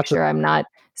want to make sure I'm not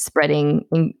spreading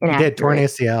inaccurate. He did torn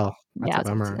ACL. That's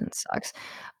it sucks.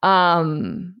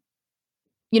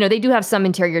 They do have some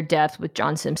interior depth with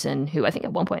John Simpson, who I think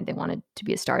at one point they wanted to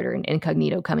be a starter, and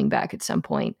Incognito coming back at some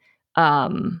point.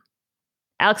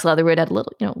 Alex Leatherwood had a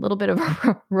little bit of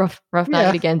a rough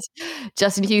night against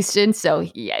Justin Houston. So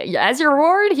as your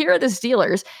reward, here are the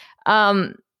Steelers.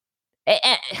 God,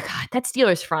 that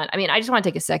Steelers front. I mean, I just want to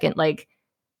take a second,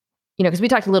 because we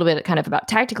talked a little bit kind of about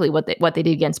tactically what they did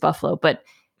against Buffalo, but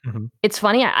it's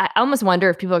funny. I almost wonder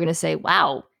if people are going to say,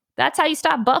 wow, that's how you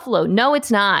stop Buffalo. No,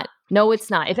 it's not. No, it's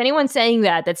not. If anyone's saying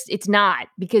that, it's not,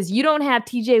 because you don't have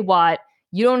TJ Watt.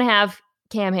 You don't have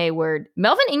Cam Hayward.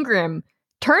 Melvin Ingram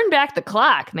turned back the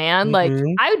clock, man. Like,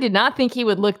 I did not think he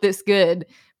would look this good,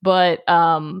 but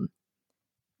Devin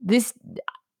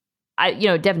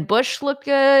Bush looked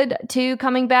good too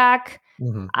coming back.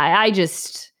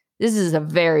 This is a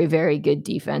very, very good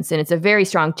defense, and it's a very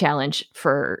strong challenge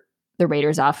for the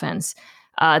Raiders offense.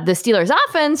 The Steelers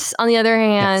offense, on the other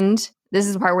hand, this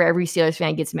is the part where every Steelers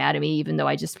fan gets mad at me, even though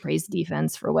I just praised the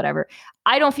defense for whatever.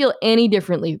 I don't feel any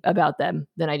differently about them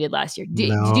than I did last year. Did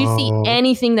you see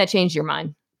anything that changed your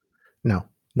mind? No,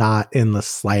 not in the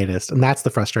slightest. And that's the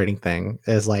frustrating thing,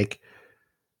 is like,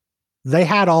 they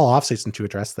had all offseason to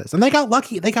address this, and they got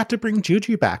lucky. They got to bring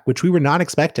Juju back, which we were not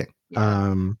expecting.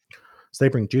 So they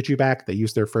bring Juju back. They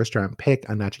use their first-round pick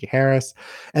on Najee Harris.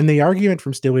 And the argument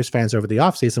from Steelers fans over the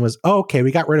offseason was, okay,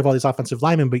 we got rid of all these offensive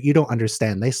linemen, but you don't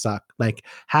understand. They suck. Like,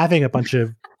 having a bunch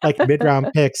of like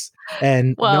mid-round picks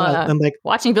and, like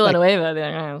watching Villanueva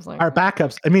there, I was like, our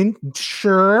backups. I mean,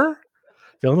 sure,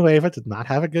 Villanueva did not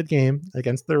have a good game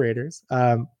against the Raiders.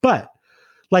 But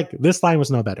like, this line was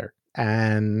no better.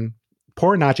 And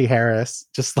poor Najee Harris,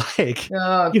 just like,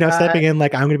 stepping in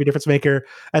like, I'm going to be a difference maker.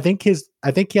 I think he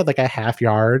had like a half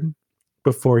yard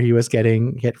before he was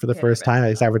getting hit for the first time.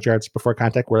 His average yards before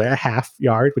contact were like a half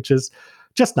yard, which is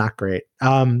just not great.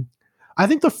 I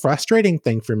think the frustrating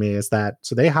thing for me is that,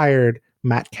 so they hired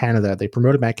Matt Canada. They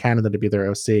promoted Matt Canada to be their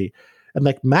OC. And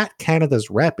like, Matt Canada's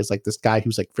rep is like this guy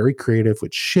who's like very creative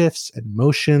with shifts and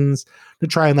motions to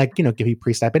try and like, give you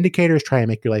pre-snap indicators, try and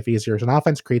make your life easier as an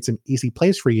offense, create some easy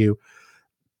plays for you.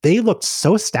 They looked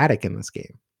so static in this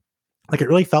game. Like, it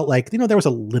really felt like, there was a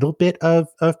little bit of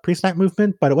pre-snap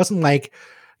movement, but it wasn't like,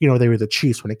 they were the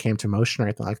Chiefs when it came to motion or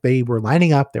anything. Like, they were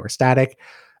lining up, they were static,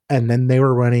 and then they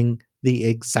were running the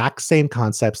exact same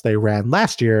concepts they ran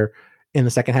last year in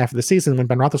the second half of the season when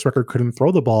Ben Roethlisberger couldn't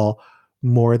throw the ball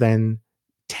more than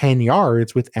 10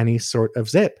 yards with any sort of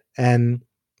zip. And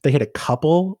they hit a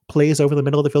couple plays over the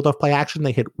middle of the field off play action.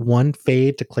 They hit one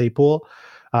fade to Claypool.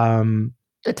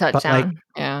 A touchdown.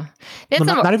 But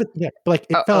like,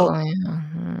 it felt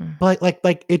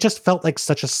like it just felt like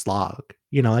such a slog,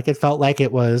 like it felt like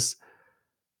it was,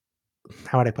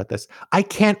 how would I put this? I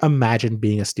can't imagine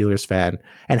being a Steelers fan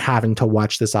and having to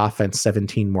watch this offense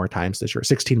 16 more times this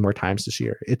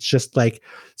year. It's just like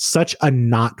such a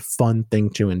not fun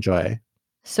thing to enjoy.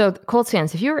 So, Colts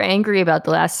fans, if you were angry about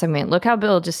the last segment, look how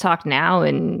Bill just talked now.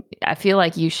 And I feel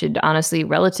like you should honestly,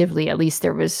 relatively, at least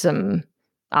there was some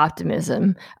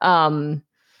optimism. They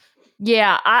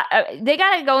got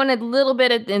it going a little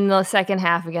bit in the second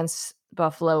half against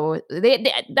Buffalo,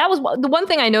 that was the one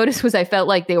thing I noticed was I felt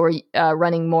like they were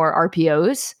running more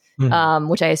RPOs,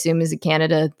 which I assume is a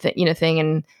Canada thing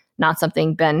and not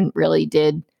something Ben really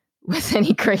did with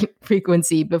any great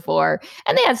frequency before.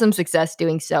 And they had some success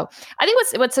doing so. I think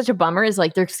what's such a bummer is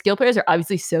like their skill players are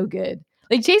obviously so good.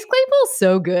 Like Chase Claypool's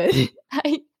so good.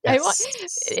 I want,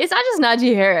 it's not just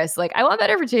Najee Harris. Like I want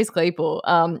better for Chase Claypool.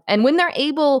 And when they're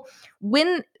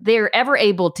ever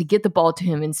able to get the ball to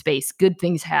him in space, good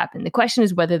things happen. The question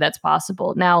is whether that's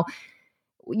possible. Now,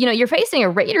 you're facing a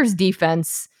Raiders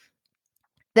defense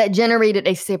that generated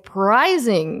a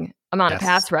surprising amount of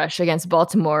pass rush against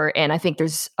Baltimore. And I think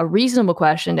there's a reasonable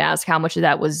question to ask how much of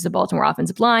that was the Baltimore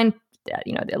offensive line.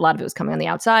 A lot of it was coming on the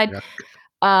outside.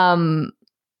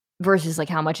 Versus like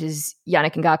how much is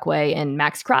Yannick Ngakoue and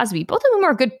Max Crosby. Both of them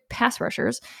are good pass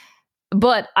rushers.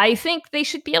 But I think they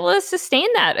should be able to sustain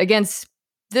that against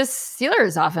this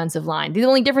Steelers offensive line. The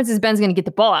only difference is Ben's going to get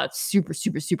the ball out super,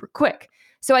 super, super quick.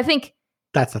 So I think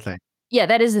that's the thing. Yeah,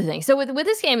 that is the thing. So with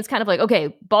this game, it's kind of like,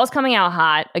 okay, ball's coming out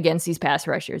hot against these pass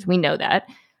rushers. We know that.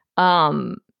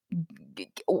 Can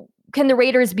the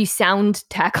Raiders be sound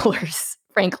tacklers?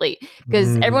 Frankly,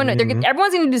 because everyone's going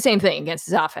to do the same thing against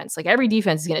his offense. Like every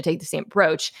defense is going to take the same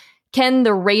approach. Can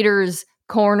the Raiders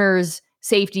corners,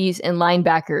 safeties, and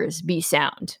linebackers be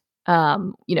sound?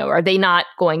 Are they not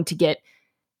going to get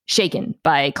shaken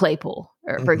by Claypool,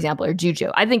 or for example, or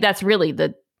Juju? I think that's really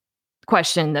the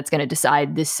question that's going to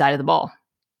decide this side of the ball.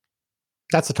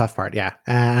 That's the tough part, yeah.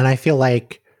 And I feel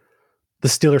like the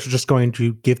Steelers are just going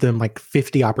to give them like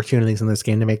 50 opportunities in this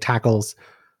game to make tackles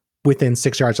within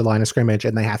 6 yards of the line of scrimmage,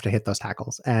 and they have to hit those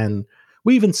tackles. And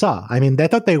we even saw, I mean, they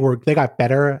thought they got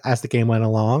better as the game went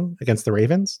along against the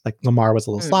Ravens. Like Lamar was a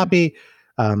little sloppy.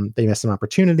 They missed some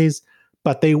opportunities,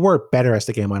 but they were better as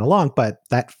the game went along. But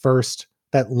that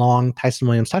long Tyson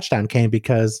Williams touchdown came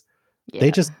because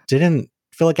they just didn't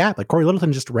fill a gap. Like Corey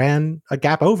Littleton just ran a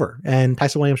gap over and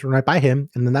Tyson Williams ran right by him.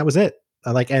 And then that was it.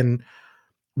 And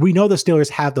we know the Steelers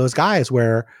have those guys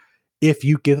where if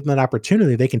you give them that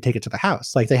opportunity, they can take it to the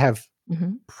house. Like they have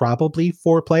probably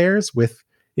 4 players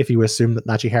if you assume that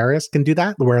Najee Harris can do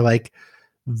that, where like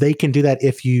they can do that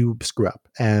if you screw up.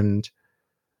 And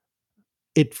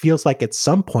it feels like at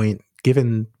some point,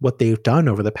 given what they've done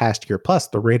over the past year plus,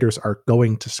 the Raiders are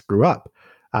going to screw up.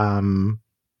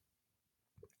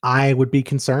 I would be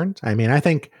concerned. I mean, I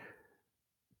think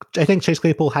Chase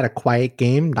Claypool had a quiet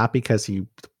game, not because he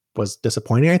was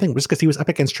disappointing or anything, just because he was up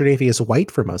against Tre'Davious White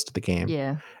for most of the game.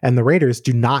 Yeah. And the Raiders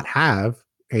do not have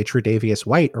a Tre'Davious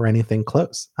White or anything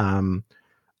close.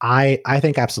 I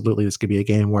think absolutely this could be a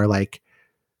game where like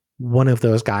one of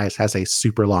those guys has a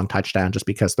super long touchdown just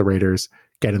because the Raiders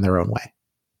get in their own way.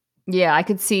 Yeah, I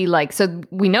could see so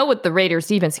we know what the Raiders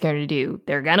defense is going to do.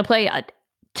 They're going to play a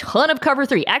ton of cover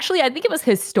 3. Actually, I think it was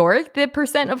historic, the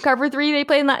percent of cover 3 they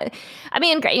played in that. I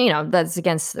mean, that's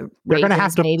against the Ravens. They're going to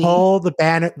have to pull the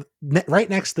banner right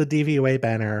next to the DVOA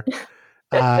banner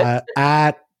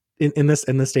in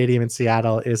the stadium in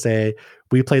Seattle is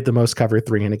we played the most cover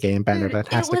 3 in a game banner that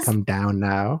has to come down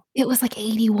now. It was like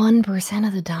 81%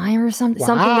 of the time or something. Wow.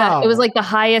 Something that it was like the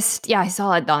highest. Yeah, I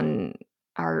saw it on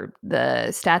the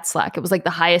stats Slack. It was like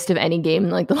the highest of any game in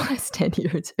like the last 10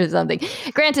 years or something.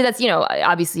 Granted, that's,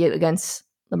 obviously against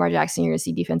Lamar Jackson, you're going to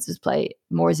see defenses play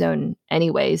more zone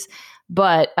anyways.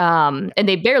 But, and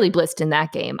they barely blitzed in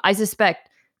that game. I suspect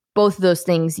both of those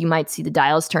things, you might see the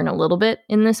dials turn a little bit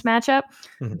in this matchup.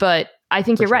 But I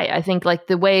think you're right. I think like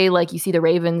the way like you see the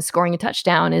Ravens scoring a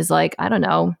touchdown is like, I don't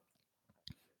know,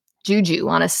 Juju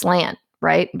on a slant,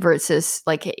 right? Versus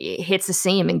like it hits the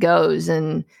seam and goes.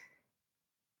 And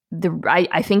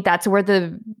I think that's where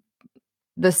the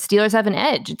Steelers have an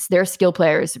edge. It's their skill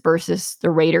players versus the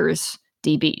Raiders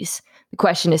DBs. The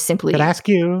question is simply, can I ask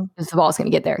you if the ball's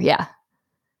going to get there? Yeah.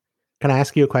 Can I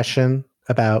ask you a question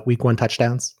about week 1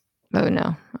 touchdowns? Oh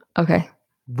no. Okay.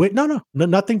 Wait, no,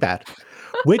 nothing bad.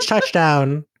 Which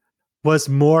touchdown was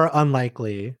more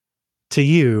unlikely to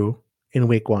you in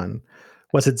week 1?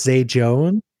 Was it Zay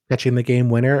Jones catching the game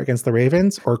winner against the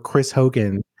Ravens or Chris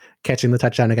Hogan catching the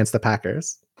touchdown against the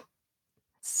Packers?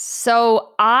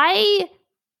 So I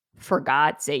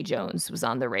forgot Zay Jones was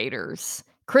on the Raiders.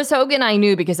 Chris Hogan I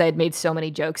knew because I had made so many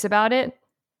jokes about it.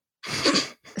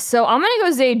 So I'm going to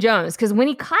go Zay Jones because when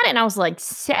he caught it and I was like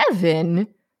 7,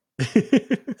 I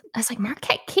was like,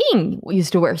 Marquette King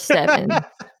used to wear 7.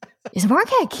 Is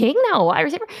Marquette King now a wide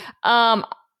receiver? And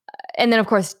then of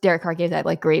course Derek Carr gave that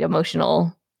like great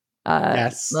emotional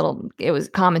it was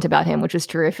comment about him, which was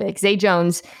terrific. Zay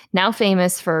Jones, now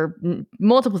famous for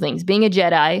multiple things, being a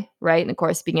Jedi, right? And of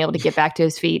course, being able to get back to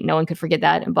his feet. No one could forget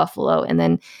that in Buffalo. And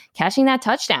then catching that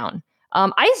touchdown.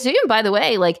 I assume, by the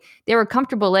way, like they were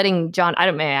comfortable letting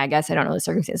I guess I don't know the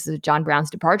circumstances of John Brown's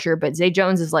departure, but Zay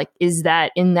Jones is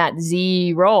that in that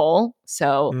Z role.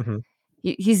 So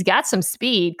he's got some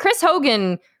speed. Chris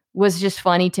Hogan was just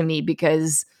funny to me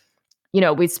because,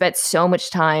 we spent so much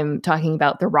time talking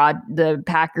about the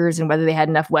Packers and whether they had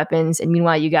enough weapons. And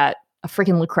meanwhile, you got a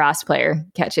freaking lacrosse player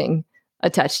catching a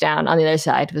touchdown on the other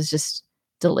side. It was just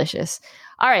delicious.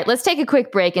 All right, let's take a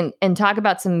quick break and talk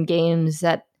about some games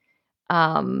that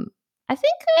I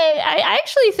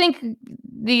actually think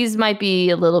these might be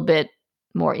a little bit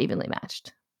more evenly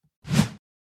matched.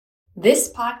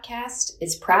 This podcast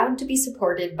is proud to be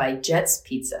supported by Jets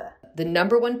Pizza, the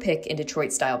 #1 pick in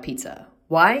Detroit-style pizza.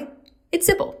 Why? It's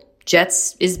simple.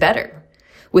 Jets is better.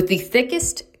 With the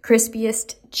thickest,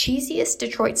 crispiest, cheesiest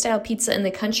Detroit-style pizza in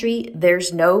the country,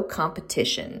 there's no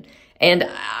competition. And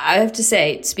I have to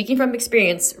say, speaking from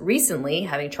experience recently,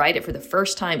 having tried it for the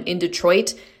first time in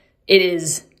Detroit, it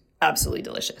is absolutely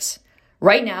delicious.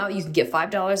 Right now, you can get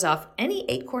 $5 off any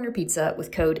 8-corner pizza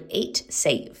with code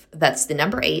 8SAVE. That's the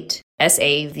number 8,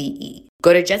 SAVE.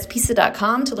 Go to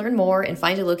jetspizza.com to learn more and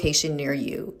find a location near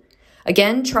you.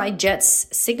 Again, try Jet's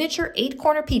signature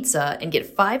 8-corner pizza and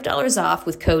get $5 off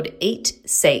with code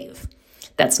 8SAVE.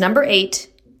 That's number 8,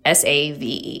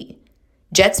 SAVE.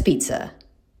 Jet's Pizza.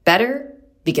 Better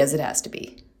because it has to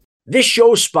be. This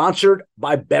show is sponsored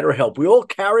by BetterHelp. We all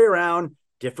carry around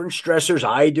different stressors.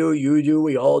 I do, you do,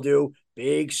 we all do,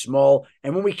 big, small.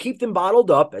 And when we keep them bottled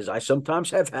up, as I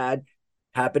sometimes have had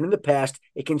happen in the past,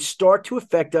 it can start to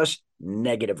affect us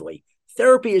negatively.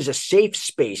 Therapy is a safe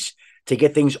space to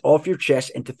get things off your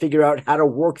chest and to figure out how to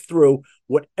work through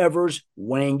whatever's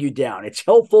weighing you down. It's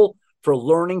helpful for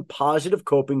learning positive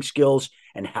coping skills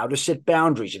and how to set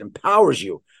boundaries. It empowers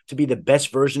you to be the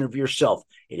best version of yourself.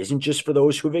 It isn't just for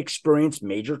those who have experienced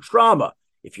major trauma.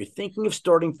 If you're thinking of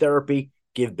starting therapy,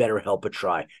 give BetterHelp a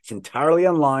try. It's entirely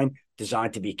online,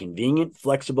 designed to be convenient,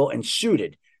 flexible, and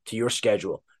suited to your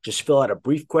schedule. Just fill out a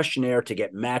brief questionnaire to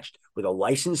get matched with a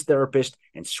licensed therapist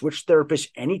and switch therapists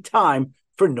anytime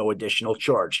for no additional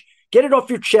charge. Get it off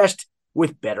your chest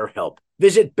with BetterHelp.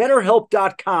 Visit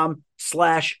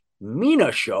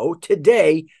BetterHelp.com/Mina Show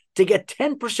today to get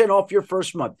 10% off your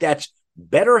first month. That's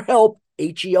BetterHelp,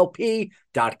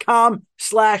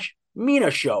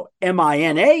 HELP.com/Mina Show,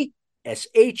 MINASHOW.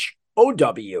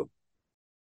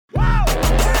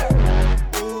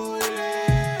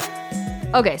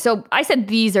 Okay, so I said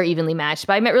these are evenly matched,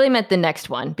 but I really meant the next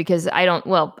one because I don't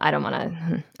want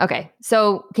to. Okay,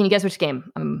 so can you guess which game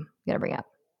I'm going to bring up?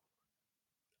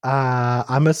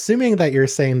 I'm assuming that you're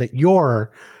saying that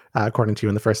according to you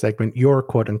in the first segment, your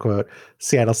quote unquote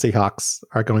Seattle Seahawks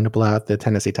are going to blow out the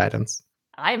Tennessee Titans.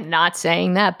 I'm not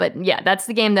saying that, but yeah, that's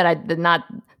the game that not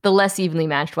the less evenly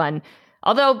matched one.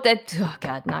 Although I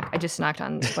just knocked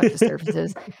on a bunch of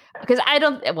surfaces because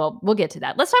we'll get to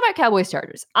that. Let's talk about Cowboys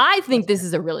Chargers. I think this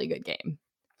is a really good game.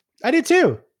 I did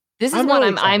too. This is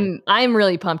one I'm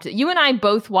really pumped. You and I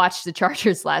both watched the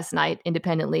Chargers last night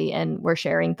independently, and we're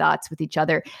sharing thoughts with each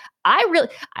other. I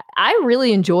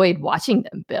really enjoyed watching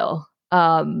them, Bill.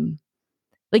 I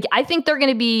think they're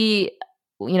going to be,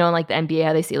 like the NBA,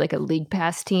 how they see like a league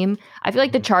pass team. I feel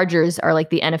like the Chargers are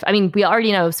like the NFL. I mean, we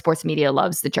already know sports media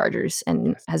loves the Chargers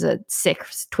and has a sick,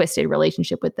 twisted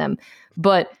relationship with them.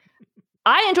 But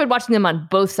I enjoyed watching them on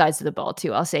both sides of the ball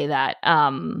too. I'll say that.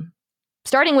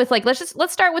 Starting with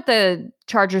let's start with the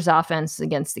Chargers offense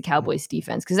against the Cowboys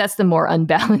defense, because that's the more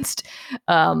unbalanced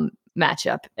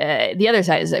matchup. The other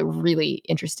side is really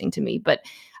interesting to me. But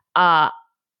I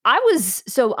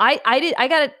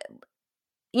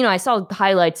saw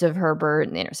highlights of Herbert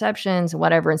and the interceptions and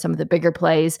whatever and some of the bigger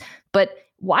plays, but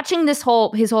watching his whole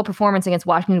performance against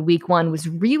Washington week 1 was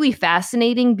really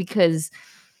fascinating because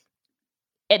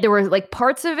there were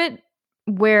parts of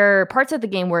the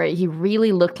game where he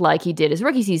really looked like he did his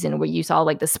rookie season, where you saw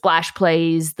like the splash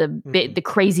plays, the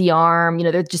crazy arm,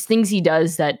 they're just things he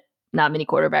does that not many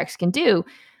quarterbacks can do.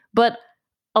 But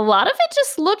a lot of it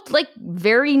just looked like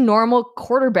very normal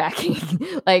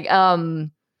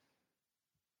quarterbacking.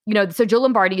 So Joe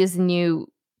Lombardi is the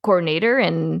new coordinator,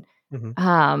 and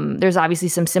there's obviously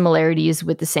some similarities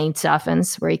with the Saints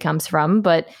offense where he comes from,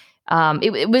 but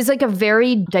it was like a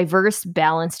very diverse,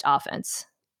 balanced offense.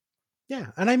 Yeah.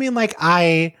 And I mean,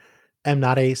 I am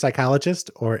not a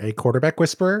psychologist or a quarterback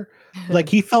whisperer.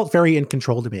 He felt very in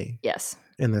control to me. Yes.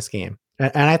 In this game.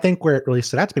 And I think where it really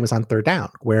stood out to me was on third down,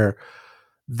 where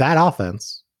that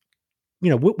offense,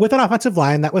 with an offensive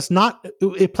line that was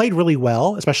it played really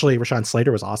well, especially Rashawn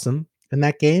Slater was awesome in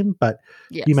that game. But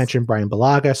yes. You mentioned Brian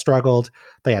Bulaga struggled.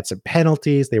 They had some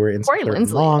penalties. They were in Corey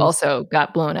Linsley also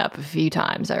got blown up a few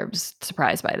times. I was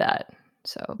surprised by that.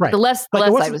 So right. the less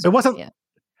side was. It wasn't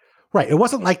right. It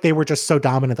wasn't like they were just so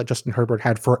dominant that Justin Herbert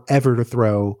had forever to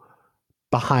throw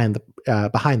behind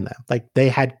them. Like they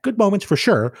had good moments for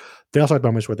sure. They also had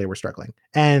moments where they were struggling,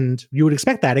 and you would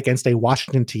expect that against a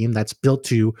Washington team that's built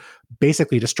to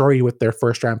basically destroy you with their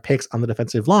first round picks on the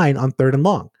defensive line on 3rd and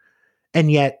long. And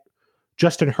yet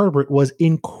Justin Herbert was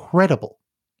incredible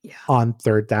on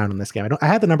 3rd down in this game. I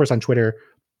had the numbers on Twitter.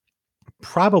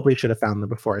 Probably should have found them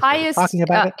before I started talking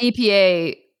about it.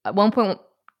 EPA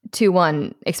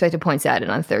 1.21 expected points added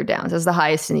on 3rd downs. That's the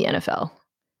highest in the NFL.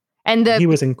 And he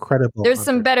was incredible. There's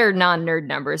some better non-nerd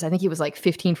numbers. I think he was like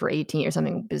 15 for 18 or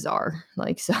something bizarre.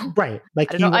 Like, so right.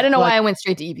 Like I don't know why I went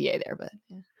straight to EPA there, but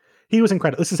he was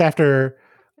incredible. This is after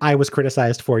I was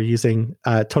criticized for using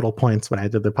total points when I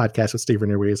did the podcast with Steven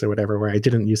Ruiz or whatever, where I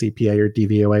didn't use EPA or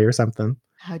DVOA or something.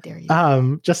 How dare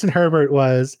you? Justin Herbert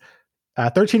was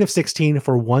 13 of 16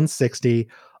 for 160,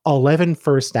 11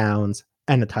 first downs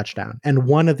and a touchdown. And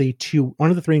one of the 3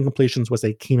 incompletions was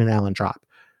a Keenan Allen drop.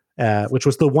 Which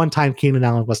was the one time Keenan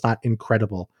Allen was not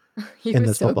incredible in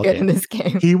this football game. In this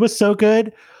game. He was so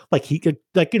good. Like he could,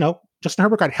 like, Justin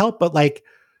Herbert got help, but like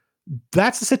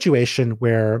that's the situation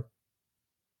where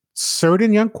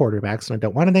certain young quarterbacks, and I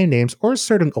don't want to name names, or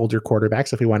certain older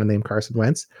quarterbacks, if we want to name Carson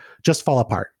Wentz, just fall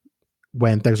apart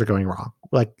when things are going wrong.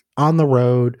 Like on the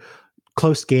road,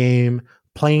 close game,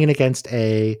 playing against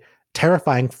a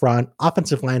terrifying front,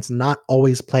 offensive line's not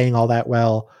always playing all that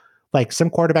well. Like some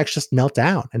quarterbacks just melt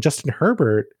down, and Justin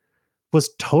Herbert was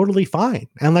totally fine.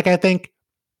 And like, I think,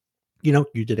 you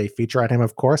did a feature on him,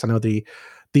 of course. I know the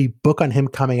book on him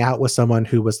coming out was someone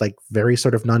who was like very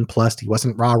sort of nonplussed. He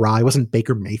wasn't rah-rah. He wasn't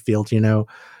Baker Mayfield,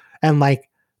 and like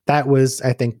that was,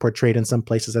 I think, portrayed in some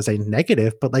places as a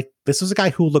negative, but like this was a guy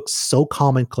who looked so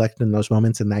calm and collected in those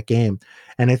moments in that game.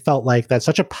 And it felt like that's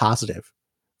such a positive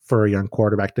for a young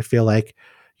quarterback to feel like,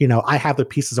 I have the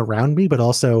pieces around me, but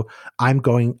also I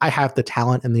have the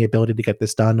talent and the ability to get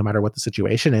this done no matter what the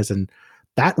situation is. And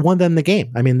that won them the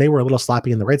game. I mean, they were a little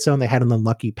sloppy in the red zone. They had an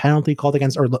unlucky penalty called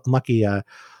against, or unlucky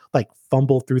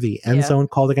fumble through the end zone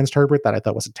called against Herbert that I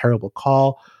thought was a terrible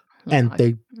call. And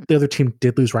the other team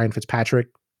did lose Ryan Fitzpatrick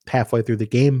halfway through the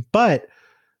game, but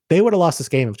they would have lost this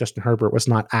game if Justin Herbert was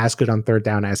not as good on 3rd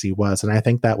down as he was. And I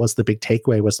think that was the big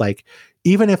takeaway, was like,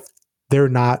 even if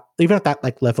that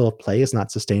like level of play is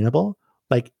not sustainable,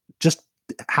 like just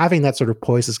having that sort of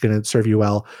poise is going to serve you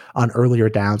well on earlier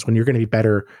downs when you're going to be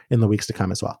better in the weeks to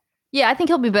come as well. Yeah, I think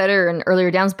he'll be better in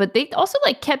earlier downs, but they also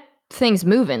like kept things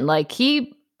moving. Like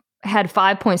he had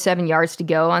 5.7 yards to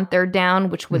go on 3rd down,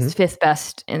 which was 5th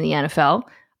best in the NFL.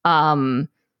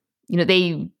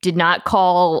 They did not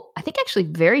call, I think actually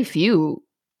very few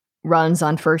runs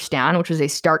on 1st down, which was a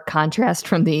stark contrast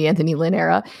from the Anthony Lynn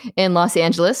era in Los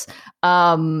Angeles.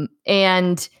 And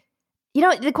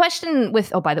the question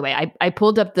with, by the way, I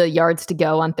pulled up the yards to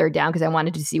go on 3rd down because I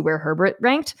wanted to see where Herbert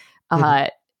ranked.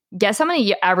 Guess how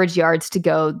many average yards to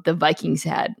go the Vikings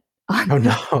had? Oh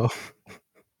no.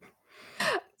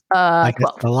 I guess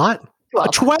a lot.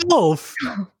 12.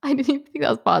 I didn't even think that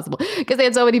was possible because they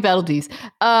had so many penalties.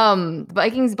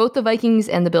 Both the Vikings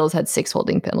and the Bills had 6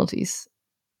 holding penalties.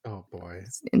 Oh boy,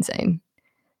 it's insane.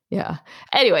 Yeah.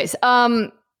 Anyways,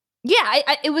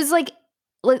 it was like,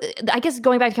 I guess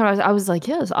going back to kind of, I was like,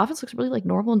 this offense looks really like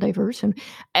normal and diverse. And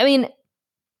I mean,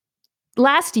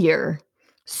 last year,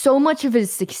 so much of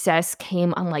his success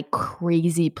came on like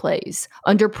crazy plays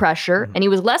under pressure, and he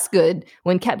was less good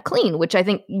when kept clean, which I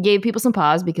think gave people some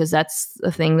pause because that's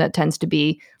a thing that tends to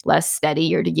be less steady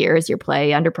year to year as your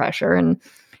play under pressure. And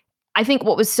I think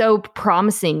what was so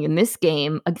promising in this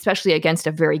game, especially against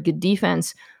a very good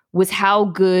defense, was how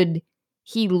good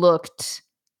he looked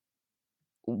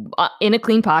in a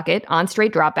clean pocket on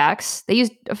straight dropbacks. They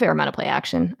used a fair amount of play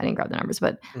action. I didn't grab the numbers,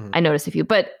 but I noticed a few.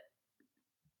 But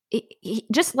he,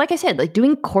 just like I said, like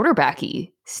doing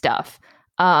quarterbacky stuff,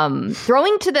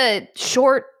 throwing to the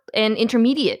short and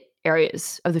intermediate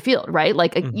areas of the field, right?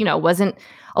 Like, wasn't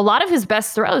a lot of his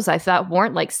best throws, I thought,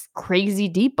 weren't like crazy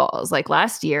deep balls. Like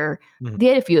last year, they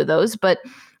had a few of those, but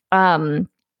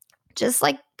just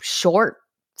like short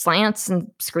slants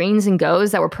and screens and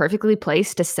goes that were perfectly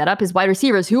placed to set up his wide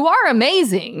receivers, who are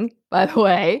amazing, by the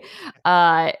way,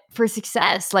 for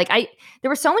success. Like there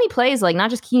were so many plays, like not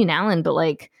just Keenan Allen, but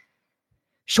like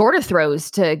shorter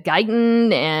throws to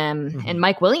Guyton and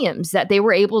Mike Williams that they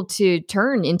were able to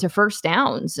turn into 1st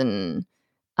downs. And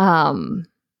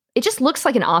it just looks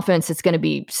like an offense that's going to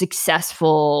be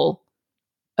successful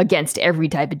against every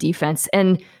type of defense.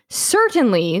 And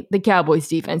certainly the Cowboys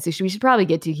defense, which we should probably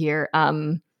get to here.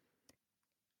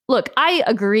 Look, I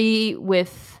agree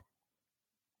with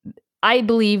I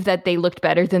believe that they looked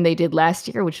better than they did last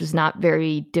year, which was not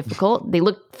very difficult. They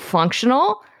looked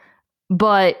functional,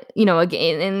 but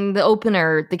again, in the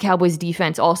opener, the Cowboys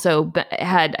defense also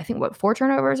had, I think, 4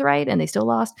 turnovers, right? And they still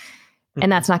lost.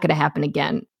 And that's not going to happen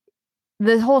again.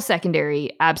 The whole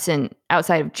secondary outside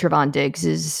of Trevon Diggs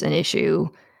is an issue.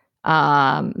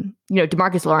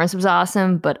 DeMarcus Lawrence was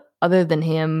awesome, but other than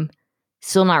him,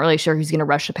 still not really sure who's going to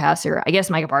rush the passer. I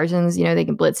guess Micah Parsons, they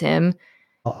can blitz him.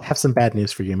 I'll have some bad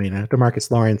news for you, Mina.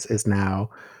 DeMarcus Lawrence is now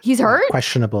he's hurt,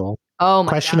 questionable. Oh my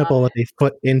questionable God. with a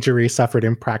foot injury suffered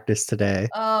in practice today.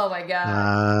 Oh my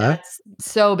God, that's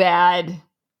so bad.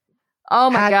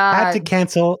 Oh my God, had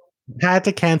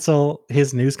to cancel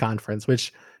his news conference,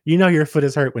 which your foot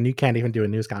is hurt when you can't even do a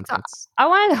news conference. I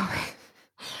want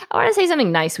to say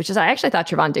something nice, which is I actually thought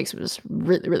Trevon Diggs was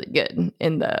really, really good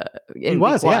in he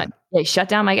was, yeah. He shut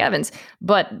down Mike Evans.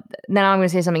 But now I'm going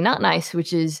to say something not nice,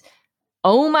 which is,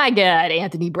 oh my God,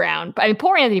 Anthony Brown. I mean,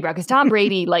 poor Anthony Brown, because Tom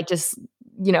Brady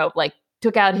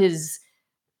took out his,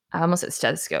 I almost said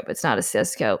stethoscope. It's not a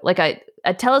stethoscope, like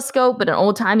a telescope, but an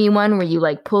old timey one where you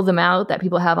pull them out that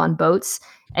people have on boats.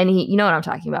 And you know what I'm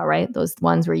talking about, right? Those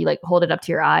ones where you hold it up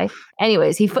to your eye.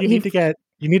 Anyways, you need to get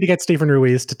Stephen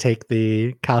Ruiz to take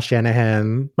the Kyle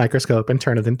Shanahan microscope and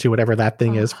turn it into whatever that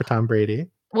thing is for Tom Brady.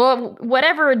 Well,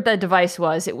 whatever the device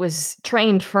was, it was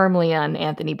trained firmly on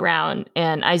Anthony Brown.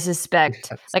 And I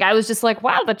suspect, I was just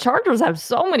wow, the Chargers have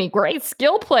so many great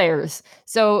skill players.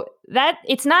 So that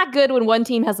it's not good when one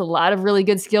team has a lot of really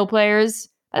good skill players.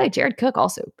 I think Jared Cook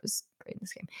also was great in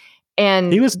this game.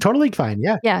 And he was totally fine.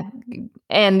 Yeah. Yeah.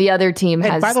 And the other team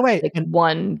has, by the way,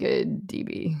 one good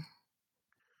DB.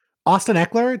 Austin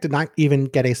Eckler did not even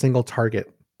get a single target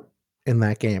in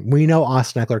that game. We know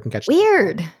Austin Eckler can catch.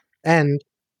 Weird. And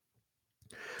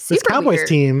this Cowboys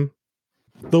team,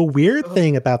 the weird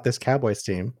thing about this Cowboys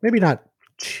team, maybe not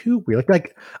too weird.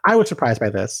 I was surprised by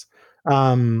this.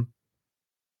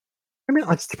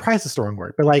 Surprised is the wrong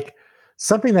word, but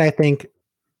something that I think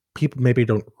people maybe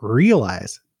don't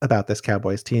realize about this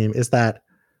Cowboys team is that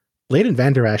Leighton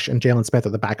Vander Esch and Jalen Smith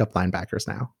are the backup linebackers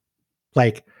now.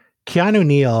 Keanu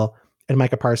Neal and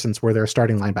Micah Parsons were their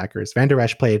starting linebackers. Vander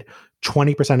Esch played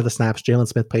 20% of the snaps. Jalen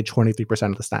Smith played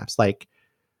 23% of the snaps.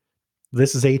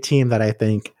 This is a team that I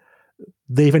think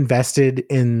they've invested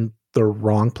in the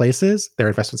wrong places. Their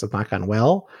investments have not gone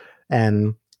well.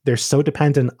 And they're so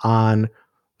dependent on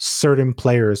certain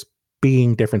players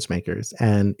being difference makers.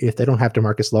 And if they don't have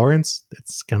DeMarcus Lawrence,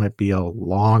 it's going to be a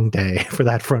long day for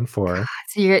that front four.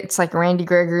 So it's Randy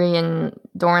Gregory and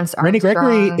Dorrance Armstrong. Randy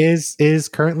Gregory is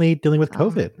currently dealing with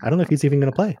COVID. I don't know if he's even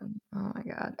going to play. Oh my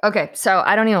God. Okay. So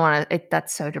I don't even want to,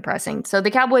 that's so depressing. So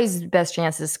the Cowboys' best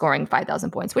chance is scoring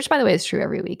 5,000 points, which by the way is true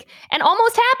every week and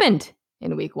almost happened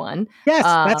in week 1. Yes,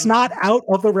 that's not out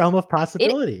of the realm of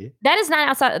possibility. That is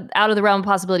not out of the realm of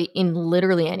possibility in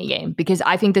literally any game, because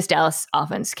I think this Dallas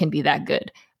offense can be that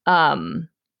good. Now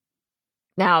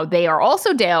they are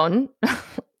also down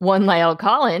one La'el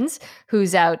Collins,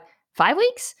 who's out 5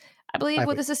 weeks, I believe,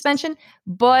 with a suspension.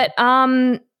 But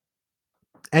and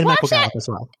Michael Gallup as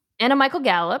well. And a Michael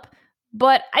Gallup.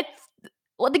 But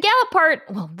the Gallup part,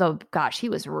 he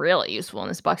was really useful in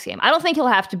this Bucs game. I don't think he'll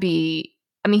have to be.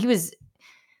 I mean, he was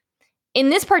in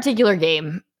this particular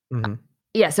game. Mm-hmm.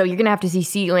 Yeah, so you're going to have to see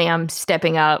CeeDee Lamb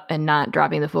stepping up and not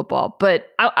dropping the football. But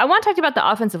I want to talk about the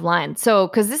offensive line. So,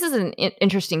 because this is an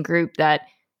interesting group that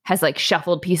has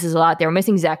shuffled pieces a lot. They were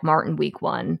missing Zach Martin week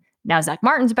 1. Now Zach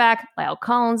Martin's back. La'el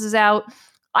Collins is out.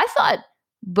 I thought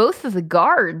both of the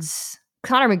guards,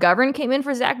 Connor McGovern came in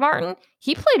for Zach Martin.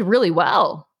 He played really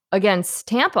well against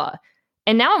Tampa.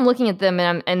 And now I'm looking at them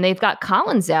and they've got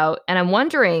Collins out. And I'm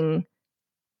wondering,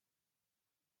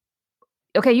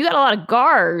 okay, you got a lot of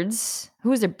guards.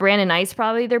 Who is it? Brandon Ice,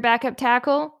 probably their backup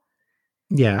tackle.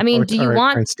 Yeah. I mean, do you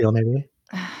want Terrence Steele maybe?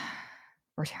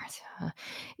 Or Terrence?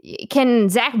 Can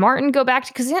Zach Martin go back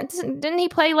to? Because didn't he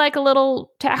play a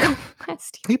little tackle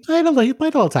last year? He played a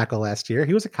little tackle last year.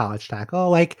 He was a college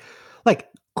tackle.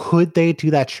 Could they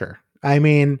do that? Sure. I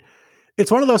mean,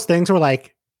 it's one of those things where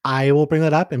I will bring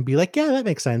that up and be yeah, that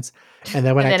makes sense. And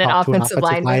then when I talk to an offensive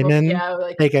lineman,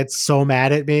 they get so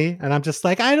mad at me. And I'm just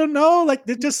I don't know.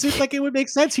 It just seems like it would make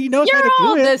sense. He knows how to do it. You're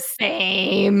all the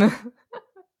same.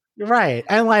 Right.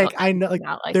 And I know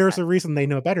there's a reason they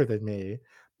know better than me.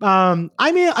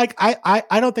 I mean,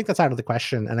 I don't think that's out of the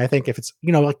question. And I think if it's,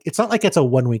 it's not it's a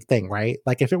 1 week thing, right?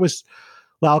 If it was,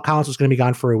 La'el Collins was going to be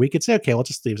gone for a week, it'd say, okay, we'll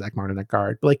just leave Zach Martin at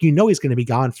guard. But he's going to be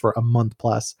gone for a month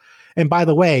plus. And by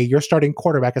the way, your starting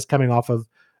quarterback is coming off of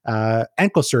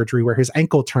ankle surgery where his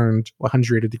ankle turned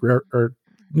 180 degrees or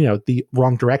the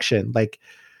wrong direction.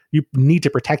 You need to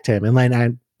protect him.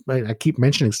 And I keep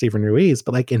mentioning Steven Ruiz,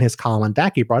 but like in his column on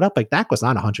Dak, he brought up like Dak was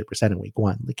not 100% in week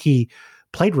 1. Like he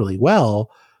played really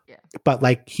well, but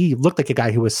like he looked like a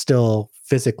guy who was still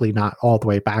physically not all the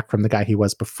way back from the guy he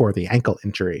was before the ankle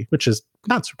injury, which is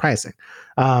not surprising.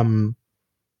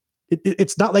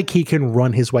 It's not like he can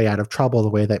run his way out of trouble the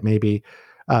way that maybe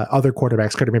other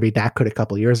quarterbacks could, or maybe Dak could a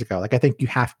couple of years ago. Like I think you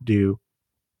have to do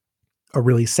a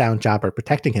really sound job of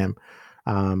protecting him.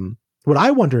 What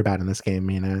I wonder about in this game,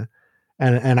 Mina,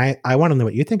 and I want to know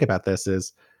what you think about this,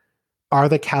 is are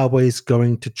the Cowboys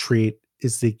going to treat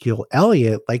Ezekiel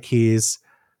Elliott like he's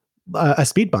a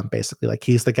speed bump, basically? Like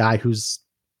he's the guy who's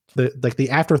the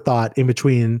afterthought in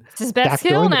between. It's his best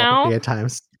skill now. At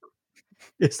times.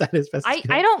 Is that his best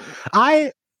skill?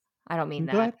 I don't mean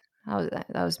that.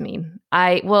 That was mean.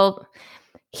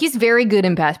 He's very good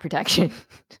in pass protection.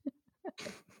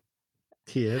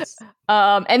 He is.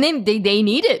 And then they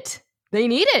need it. They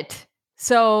need it.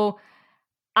 So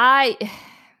I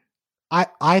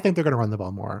think they're going to run the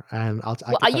ball more, and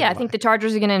I think the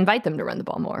Chargers are going to invite them to run the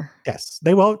ball more. Yes,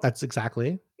 they will. That's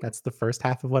the first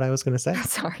half of what I was going to say.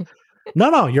 Sorry.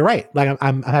 No, you're right. Like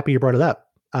I'm happy you brought it up.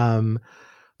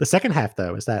 The second half,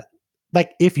 though, is that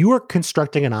like if you were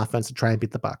constructing an offense to try and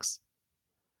beat the Bucs,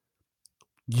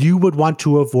 you would want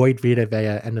to avoid Vita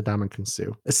Vea and Ndamukong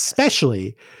Suh,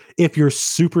 especially if your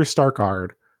superstar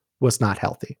guard was not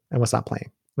healthy and was not playing,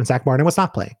 when Zach Martin was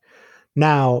not playing.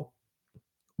 Now,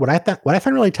 what I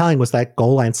found really telling was that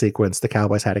goal line sequence the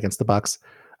Cowboys had against the Bucs.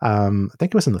 I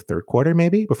think it was in the third quarter,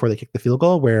 maybe before they kicked the field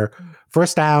goal, where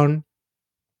first down,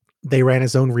 they ran a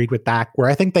zone read with Dak, where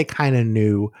I think they kind of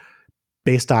knew,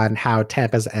 based on how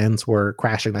Tampa's ends were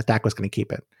crashing, that Dak was going to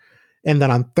keep it. And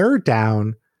then on third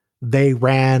down, they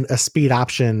ran a speed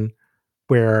option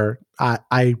where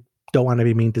I don't want to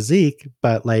be mean to Zeke,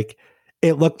 but like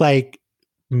it looked like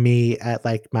me at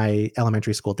like my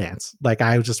elementary school dance. Like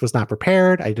I just was not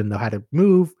prepared. I didn't know how to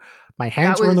move. My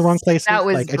hands were in the wrong places. That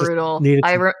was like, brutal.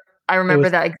 I remember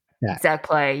that exact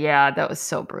play. Yeah, that was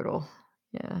so brutal.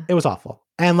 Yeah, it was awful.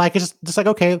 And like it's just like,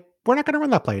 okay, we're not going to run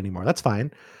that play anymore. That's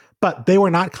fine. But they were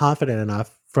not confident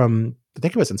enough from, I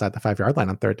think it was inside the 5-yard line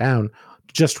on third down,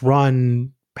 to just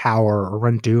run power or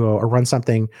run duo or run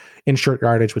something in short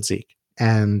yardage with Zeke.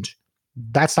 And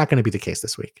that's not going to be the case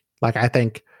this week. Like I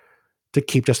think to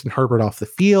keep Justin Herbert off the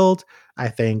field, I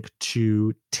think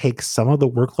to take some of the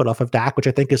workload off of Dak, which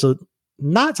I think is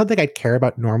not something I'd care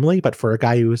about normally, but for a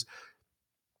guy who's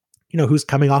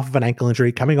coming off of an ankle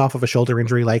injury, coming off of a shoulder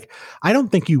injury, like I don't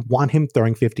think you want him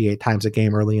throwing 58 times a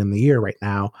game early in the year right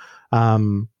now.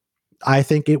 I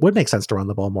think it would make sense to run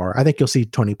the ball more. I think you'll see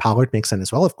Tony Pollard make sense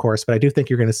as well, of course, but I do think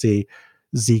you're going to see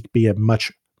Zeke be a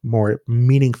much more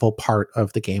meaningful part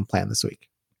of the game plan this week.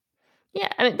 Yeah,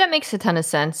 I mean, that makes a ton of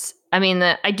sense. I mean,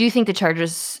 I do think the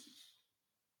Chargers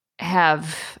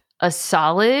have a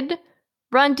solid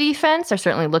run defense, or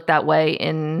certainly looked that way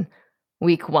in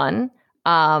week 1.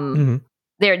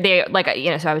 They're like,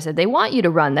 so I said they want you to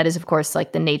run. That is, of course,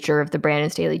 like the nature of the Brandon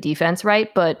Staley defense,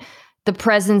 right? But the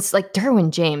presence, like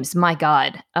Derwin James, my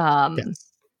God, yes.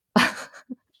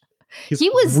 He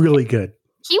was really good.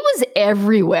 He was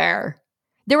everywhere.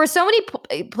 There were so many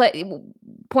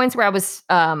points where I was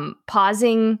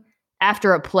pausing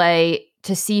after a play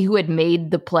to see who had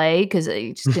made the play because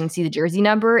I just didn't see the jersey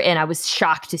number, and I was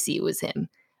shocked to see it was him.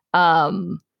 I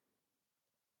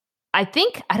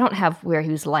think I don't have where he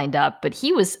was lined up, but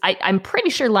he was, I'm pretty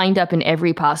sure, lined up in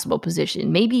every possible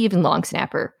position, maybe even long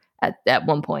snapper at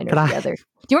one point or the other. Do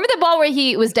you remember the ball where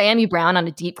he was Diami Brown on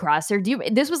a deep crosser?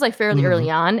 This was like fairly early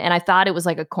on, and I thought it was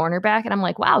like a cornerback, and I'm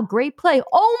like, wow, great play.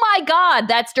 Oh my God,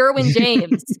 that's Derwin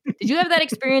James. Did you have that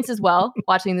experience as well,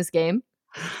 watching this game?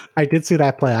 I did see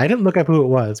that play. I didn't look up who it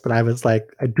was, but I was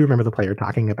like, I do remember the play you're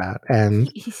talking about, and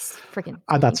he's freaking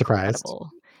I'm not surprised.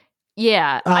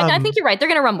 Yeah, I think you're right. They're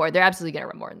going to run more. They're absolutely going to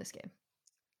run more in this game.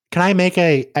 Can I make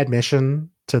a admission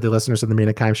to the listeners of the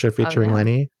Mina Kimes Show featuring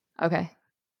Lenny? Okay.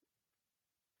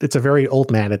 It's a very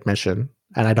old man admission,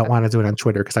 and I don't want to do it on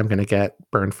Twitter because I'm going to get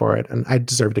burned for it, and I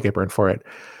deserve to get burned for it.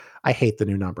 I hate the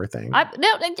new number thing. I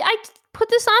put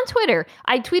this on Twitter.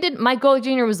 I tweeted, Mike Golick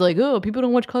Jr. was like, oh, people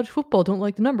don't watch college football, don't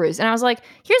like the numbers. And I was like,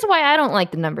 here's why I don't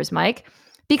like the numbers, Mike.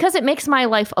 Because it makes my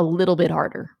life a little bit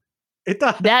harder. It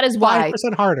does. That is why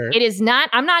 5% harder. It is not.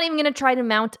 I'm not even going to try to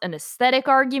mount an aesthetic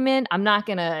argument. I'm not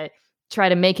going to try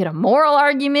to make it a moral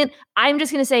argument. I'm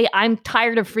just going to say I'm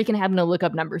tired of freaking having to look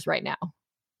up numbers right now.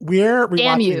 We're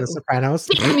rewatching The Sopranos.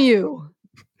 Damn you.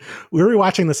 We're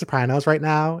rewatching The Sopranos right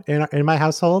now in my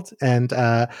household, and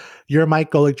your Mike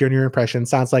Golick Jr. impression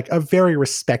sounds like a very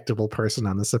respectable person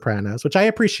on The Sopranos, which I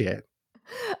appreciate.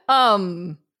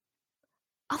 Also,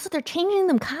 they're changing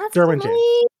them constantly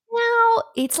now.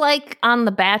 it's like on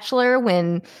The Bachelor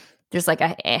when there's like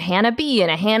a Hannah B and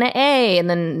a Hannah A, and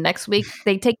then next week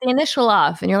they take the initial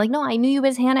off, and you're like, no, I knew you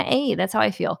as Hannah A. That's how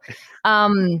I feel.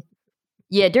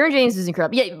 Yeah, Derwin James is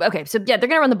incredible. Yeah, okay, so yeah, they're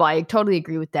gonna run the ball. I totally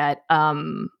agree with that.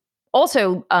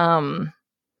 Also,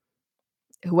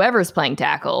 whoever's playing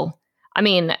tackle, I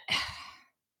mean,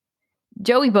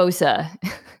 Joey Bosa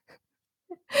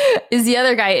is the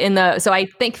other guy in the. So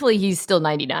thankfully he's still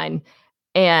 99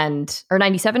 or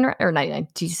 97 or 99.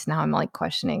 Jesus, now I'm like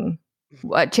questioning.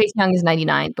 Chase Young is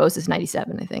 99. Bosa is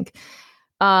 97, I think.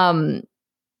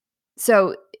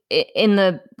 So in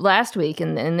the last week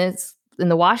in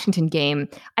the Washington game,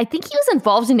 I think he was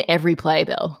involved in every play,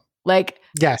 Bill. Like,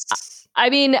 yes. I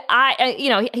mean, he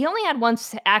only had one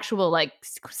actual like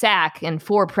sack and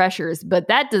 4 pressures, but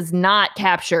that does not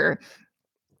capture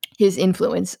his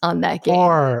influence on that game.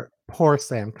 Poor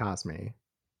Sam Cosmi.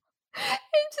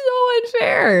 It's so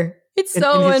unfair. It's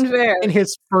so unfair. In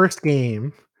his first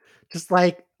game, just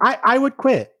like I would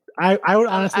quit. I would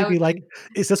honestly be like,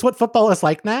 is this what football is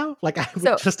like now? Like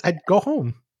I'd go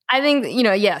home. I think,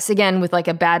 yes, again, with like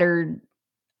a battered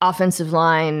offensive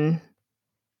line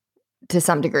to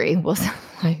some degree, we'll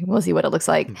see what it looks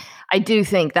like. I do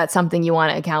think that's something you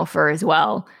want to account for as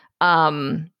well,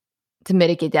 to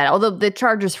mitigate that. Although the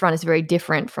Chargers front is very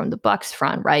different from the Bucs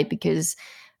front, right? Because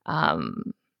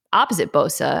opposite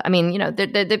Bosa, I mean,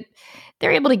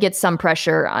 they're able to get some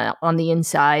pressure on the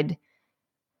inside.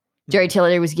 Jerry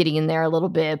Tillery was getting in there a little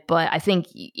bit, but I think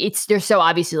there's so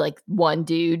obviously like one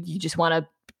dude you just want to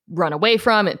run away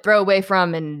from and throw away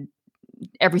from, and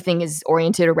everything is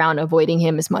oriented around avoiding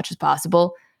him as much as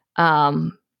possible.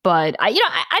 But I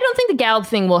don't think the Gallup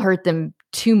thing will hurt them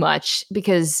too much,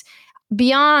 because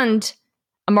beyond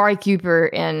Amari Cooper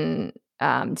and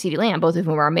CeeDee Lamb, both of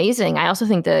whom are amazing, I also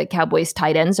think the Cowboys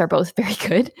tight ends are both very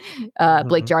good.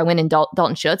 Blake Jarwin and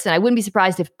Dalton Schultz. And I wouldn't be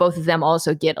surprised if both of them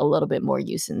also get a little bit more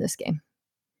use in this game.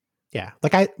 Yeah.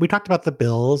 Like we talked about the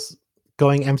Bills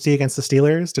going MC against the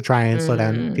Steelers to try and slow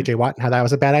down TJ Watt and how that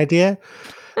was a bad idea.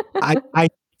 I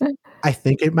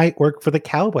think it might work for the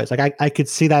Cowboys. Like I could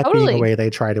see that being a way they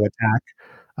try to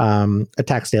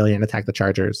attack Staley and attack the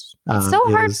Chargers. It's so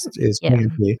hard.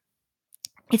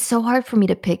 It's so hard for me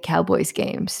to pick Cowboys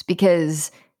games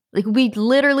because like we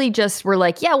literally just were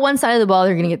like, yeah, one side of the ball,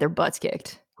 they're going to get their butts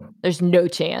kicked. There's no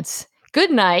chance.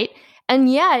 Good night. And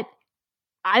yet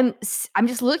I'm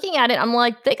just looking at it. I'm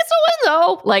like, they can still win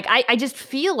though. Like I just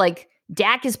feel like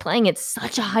Dak is playing at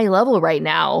such a high level right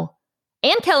now.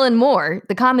 And Kellen Moore,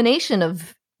 the combination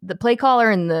of the play caller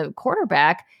and the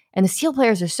quarterback and the Steel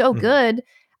players are so good.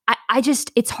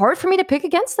 It's hard for me to pick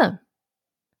against them.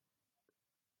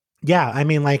 Yeah, I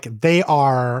mean, like they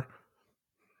are.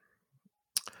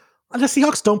 The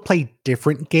Seahawks don't play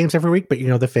different games every week, but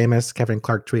the famous Kevin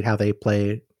Clark tweet how they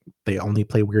only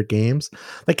play weird games.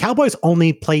 The Cowboys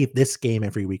only play this game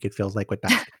every week. It feels like with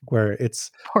Dak, where it's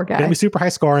going to be super high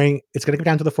scoring. It's going to go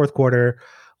down to the fourth quarter.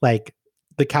 Like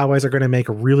the Cowboys are going to make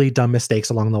really dumb mistakes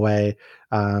along the way,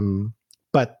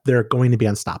 but they're going to be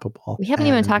unstoppable. We haven't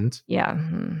even talked. Yeah,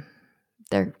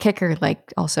 their kicker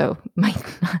also might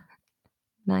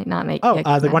not make.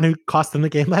 The one who cost them the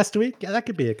game last week. Yeah, that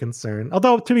could be a concern.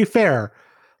 Although to be fair,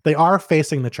 they are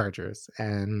facing the Chargers,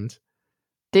 and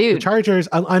the Chargers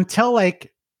until I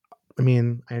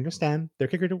understand their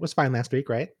kicker was fine last week,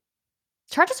 right?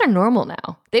 Chargers are normal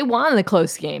now. They won the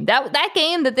close game. That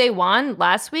game that they won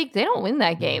last week, they don't win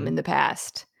that game in the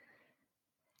past.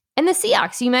 And the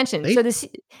Seahawks, you mentioned. So the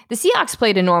Seahawks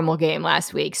played a normal game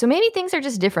last week. So maybe things are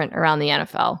just different around the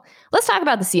NFL. Let's talk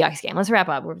about the Seahawks game. Let's wrap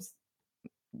up.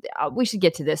 We should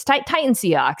get to this. Titans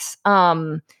Seahawks.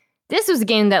 This was a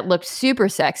game that looked super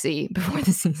sexy before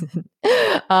the season.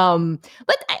 Let's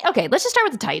just start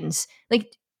with the Titans.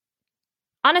 Like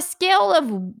on a scale of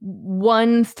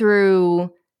 1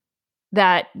 through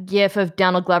that gif of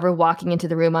Donald Glover walking into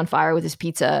the room on fire with his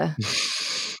pizza,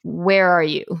 where are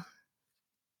you?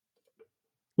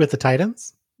 With the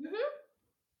Titans?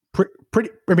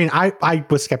 Pretty. I mean, I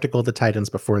was skeptical of the Titans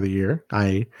before the year.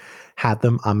 I had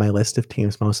them on my list of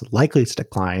teams most likely to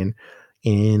decline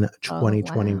in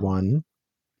 2021.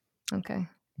 Wow. Okay.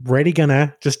 Ready,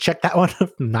 gonna just check that one.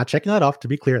 I'm not checking that off, to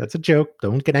be clear. That's a joke.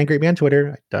 Don't get angry at me on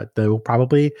Twitter. They will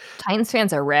probably Titans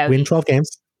fans are rowdy. Win 12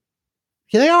 games.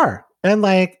 Yeah, they are. And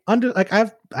I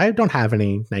don't have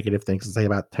any negative things to say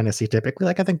about Tennessee typically.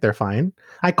 Like I think they're fine.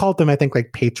 I called them, I think,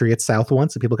 like Patriots South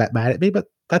once, and people got mad at me, but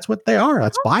that's what they are.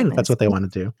 That's fine if that's what they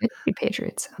want to do.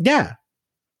 Patriots. Yeah.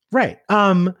 Right.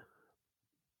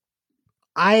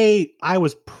 I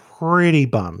was pretty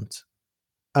bummed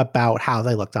about how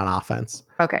they looked on offense.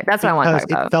 Okay, that's what I want to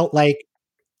talk about.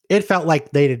 It felt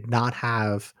like they did not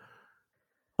have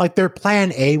Like their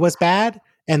plan A was bad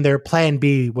and their plan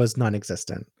B was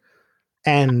non-existent.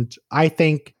 And I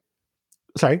think,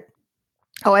 sorry.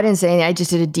 Oh, I didn't say anything. I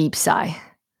just did a deep sigh.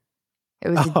 It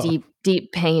was a deep,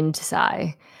 deep pained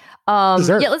sigh. Let's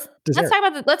talk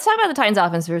about the Titans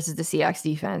offense versus the Seahawks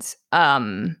defense.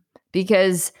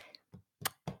 Because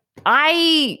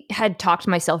I had talked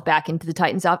myself back into the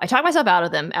Titans off. I talked myself out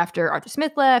of them after Arthur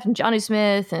Smith left and Jonnu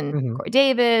Smith and Corey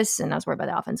Davis, and I was worried about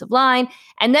the offensive line.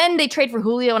 And then they trade for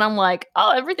Julio, and I'm like,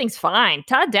 oh, everything's fine.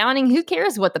 Todd Downing, who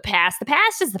cares what the past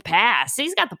is the past.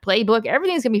 He's got the playbook.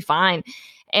 Everything's gonna be fine.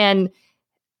 And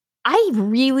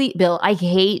Bill, I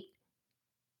hate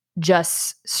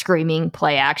just screaming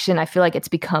play action. I feel like it's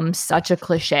become such a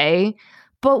cliche.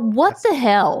 But what the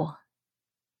hell?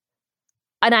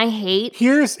 And I hate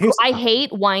I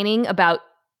hate whining about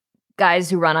guys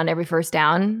who run on every first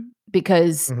down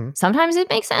because sometimes it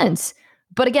makes sense.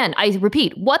 But again, I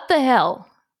repeat, what the hell?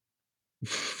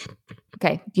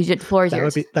 Okay, the floor is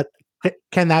yours.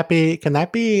 Can that be an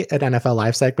NFL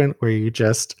Live segment where you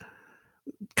just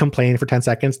complain for 10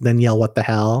 seconds, then yell "what the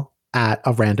hell" at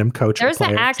a random coach? There's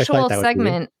an actual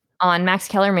segment on Max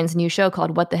Kellerman's new show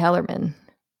called "What the Hellerman."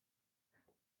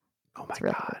 Oh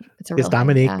my God! Is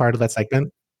Dominique part of that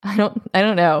segment? I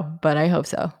don't know, but I hope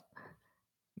so.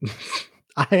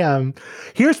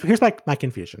 Here's my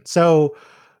confusion. So,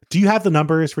 do you have the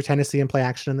numbers for Tennessee in play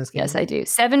action in this game? Yes, I do.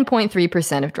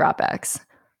 7.3% of dropbacks.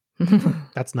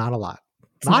 That's not a lot.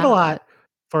 Not a lot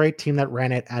for a team that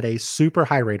ran it at a super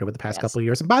high rate over the past couple of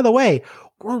years. And by the way,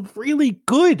 we're really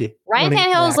good. Ryan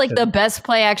Tannehill is like the best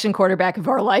play action quarterback of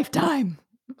our lifetime.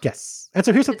 Yes. And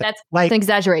so here's the thing. That's an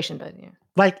exaggeration, but yeah.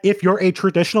 Like if you're a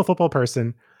traditional football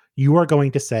person, you are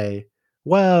going to say,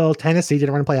 well, Tennessee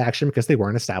didn't run play action because they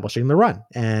weren't establishing the run.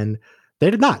 And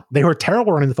they did not. They were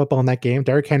terrible running the football in that game.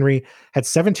 Derrick Henry had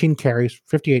 17 carries,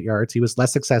 58 yards. He was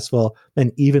less successful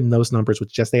than even those numbers,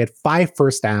 which they had 5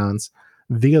 first downs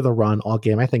via the run all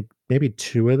game. I think maybe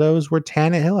 2 of those were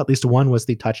Tannehill. At least one was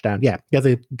the touchdown. Yeah,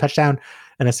 the touchdown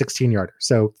and a 16-yarder.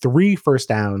 So 3 first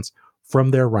downs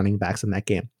from their running backs in that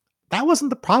game. That wasn't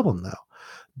the problem, though.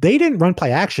 They didn't run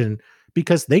play action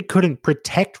because they couldn't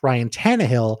protect Ryan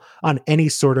Tannehill on any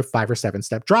sort of 5 or 7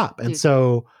 step drop. And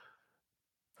so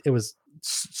it was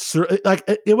like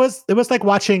it was like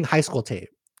watching high school tape.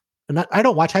 And I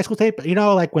don't watch high school tape, but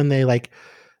like when they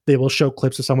will show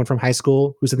clips of someone from high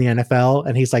school who's in the NFL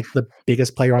and he's like the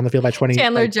biggest player on the field by 20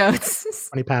 Chandler Jones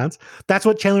 20 pounds. That's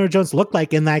what Chandler Jones looked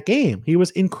like in that game. He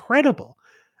was incredible.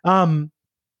 And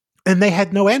they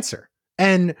had no answer.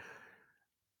 And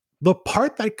the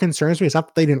part that concerns me is not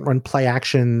that they didn't run play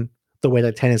action the way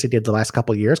that Tennessee did the last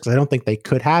couple of years, because I don't think they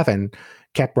could have and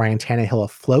kept Ryan Tannehill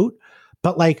afloat.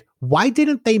 But why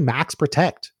didn't they max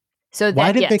protect?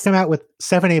 Why didn't they come out with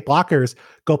 7-8 blockers,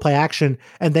 go play action,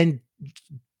 and then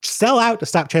sell out to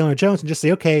stop Chandler Jones and just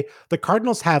say, okay, the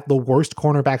Cardinals have the worst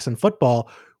cornerbacks in football.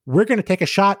 We're going to take a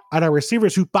shot at our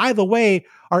receivers, who, by the way,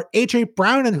 are AJ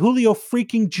Brown and Julio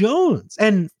freaking Jones.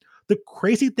 And the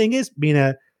crazy thing is,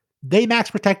 Mina, they max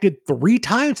protected 3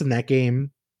 times in that game.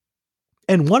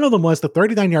 And one of them was the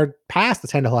 39-yard pass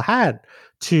that Tannehill had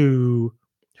to,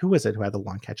 who was it who had the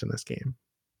long catch in this game?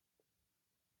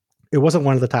 It wasn't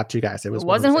one of the top 2 guys. It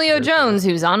wasn't Julio Jones,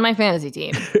 who's on my fantasy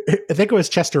team. I think it was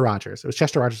Chester Rogers. It was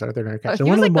Chester Rogers that had the 39-yard catch. He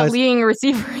was like the leading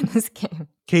receiver in this game.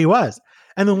 He was.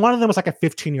 And then one of them was like a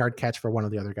 15-yard catch for one of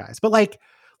the other guys. But like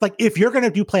if you're going to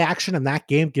do play action in that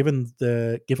game, given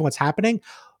what's happening,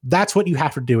 that's what you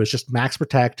have to do, is just max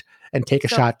protect and take a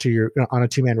shot to your on a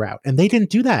 2-man route. And they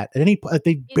didn't do that.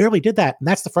 They barely did that. And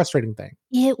that's the frustrating thing.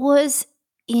 It was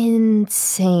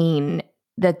insane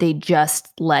that they just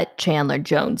let Chandler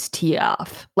Jones tee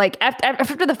off. Like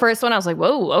after the first one, I was like,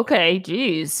 whoa, okay,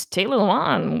 geez, Taylor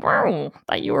Lewan, wow,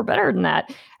 thought you were better than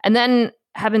that. And then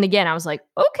happened again, I was like,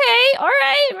 okay, all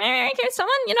right,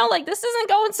 someone, this isn't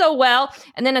going so well.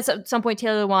 And then at some point,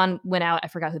 Taylor Lewan went out. I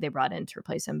forgot who they brought in to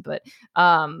replace him, but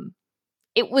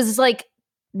it was like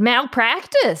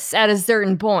malpractice at a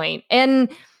certain point.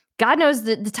 And God knows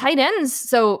the tight ends.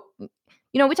 So,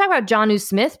 we talk about Jonnu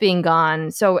Smith being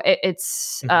gone. So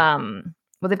it's, they've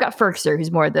got Ferkser, who's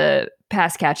more the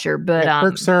pass catcher, but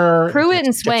Ferkser, Pruitt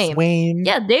and Swain.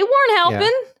 Yeah, they weren't helping.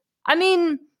 Yeah. I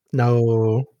mean,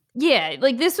 no. Yeah,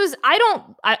 this was, I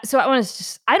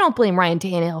don't blame Ryan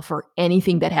Tannehill for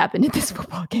anything that happened in this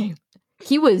football game.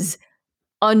 He was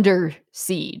under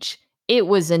siege. It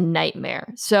was a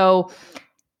nightmare. So,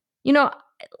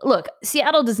 look,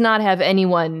 Seattle does not have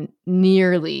anyone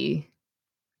nearly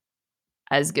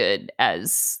as good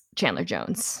as Chandler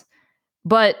Jones.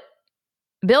 But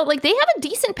Bill, they have a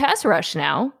decent pass rush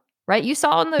now, right? You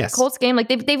saw in the Colts game,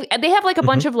 they have a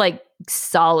bunch of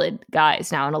solid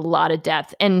guys now and a lot of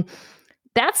depth. And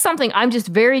that's something I'm just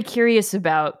very curious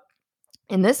about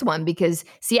in this one, because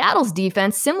Seattle's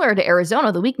defense, similar to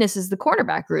Arizona, the weakness is the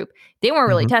cornerback group. They weren't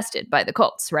really tested by the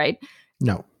Colts, right?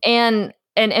 No. And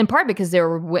in part because they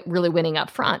were really winning up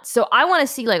front. So I want to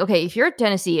see, like, okay, if you're at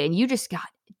Tennessee and you just got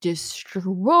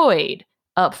destroyed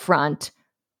up front,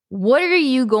 what are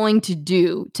you going to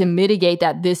do to mitigate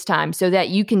that this time so that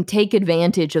you can take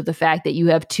advantage of the fact that you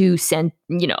have two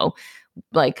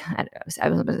like, I was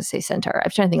about to say centaur. I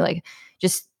was trying to think like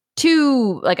just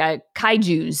two, like a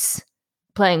kaijus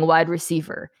playing wide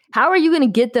receiver. How are you going to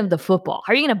get them the football?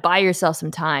 How are you going to buy yourself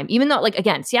some time? Even though, like,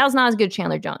 again, Seattle's not as good as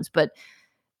Chandler Jones, but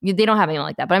they don't have anyone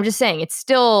like that. But I'm just saying,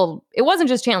 it wasn't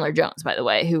just Chandler Jones, by the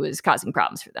way, who was causing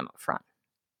problems for them up front.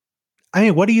 I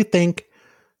mean, what do you think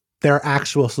their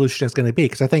actual solution is going to be?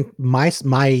 Because I think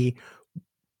my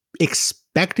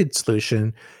expected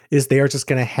solution is they are just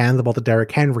going to hand the ball to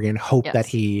Derrick Henry and hope that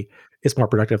he is more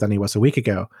productive than he was a week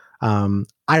ago. I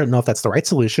don't know if that's the right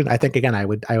solution. I think, again, I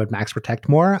would max protect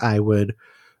more. I would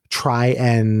try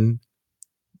and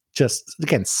just,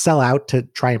 again, sell out to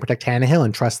try and protect Tannehill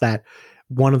and trust that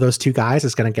one of those two guys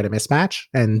is going to get a mismatch.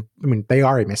 And I mean, they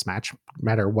are a mismatch, no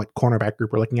matter what cornerback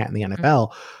group we're looking at in the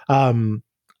NFL.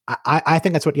 I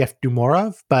think that's what you have to do more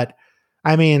of. But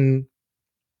I mean,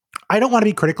 I don't want to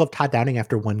be critical of Todd Downing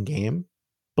after one game,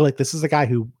 but like, this is a guy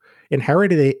who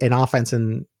inherited an offense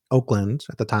in Oakland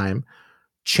at the time,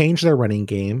 changed their running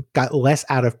game, got less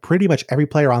out of pretty much every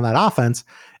player on that offense,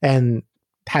 and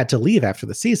had to leave after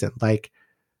the season. Like,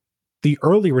 the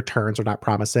early returns are not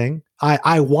promising.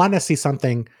 I want to see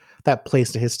something that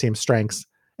plays to his team's strengths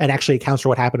and actually accounts for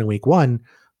what happened in week one.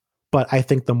 But I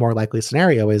think the more likely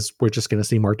scenario is we're just going to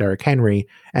see more Derrick Henry,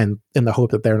 and in the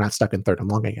hope that they're not stuck in 3rd and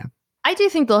long again. I do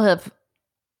think they'll have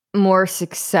more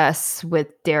success with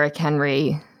Derrick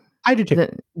Henry. I do too.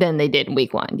 Than they did in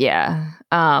week one. Yeah.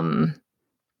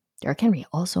 Derrick Henry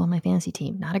also on my fantasy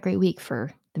team. Not a great week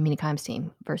for the Mina Kimes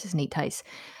team versus Nate Tice.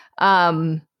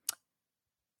 But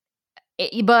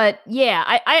yeah,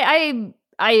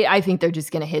 I think they're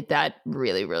just going to hit that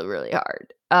really, really, really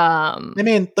hard. I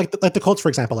mean, like the Colts, for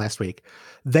example, last week,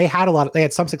 they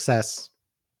had some success,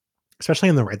 especially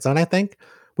in the red zone, I think,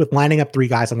 with lining up 3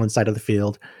 guys on one side of the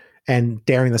field and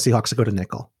daring the Seahawks to go to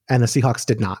nickel. And the Seahawks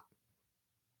did not.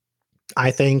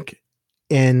 I think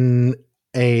in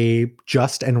a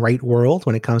just and right world,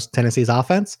 when it comes to Tennessee's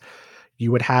offense,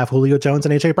 you would have Julio Jones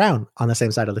and AJ Brown on the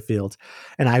same side of the field.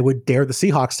 And I would dare the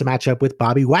Seahawks to match up with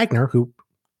Bobby Wagner, who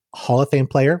Hall of Fame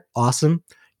player, awesome,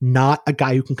 not a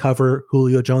guy who can cover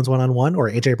Julio Jones one-on-one or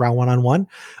AJ Brown one-on-one.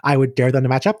 I would dare them to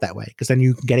match up that way, because then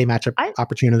you can get a matchup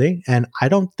opportunity. And I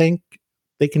don't think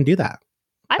they can do that.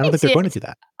 I don't think they're going to do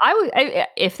that.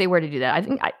 If they were to do that, I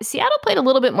think Seattle played a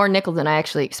little bit more nickel than I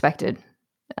actually expected,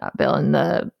 Bill, in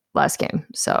the last game.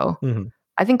 So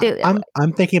I think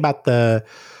I'm thinking about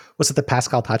was it the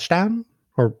Pascal touchdown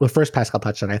or the first Pascal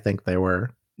touchdown? I think they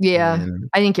were. Yeah,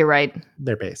 I think you're right.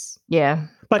 Their base. Yeah.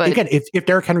 But again, if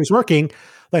Derrick Henry's working,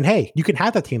 then hey, you can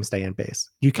have the team stay in base.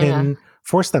 You can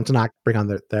force them to not bring on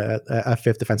a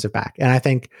 5th defensive back. And I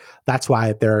think that's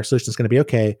why their solution is going to be,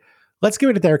 okay, let's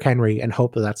give it to Derrick Henry and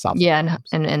hope that solves it. Yeah,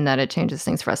 and that it changes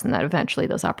things for us, and that eventually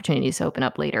those opportunities open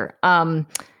up later. On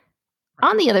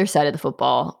the other side of the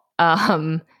football,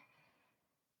 God,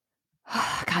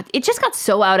 it just got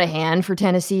so out of hand for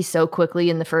Tennessee so quickly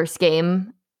in the first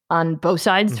game on both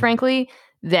sides, frankly,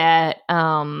 that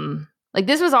like,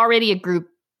 this was already a group.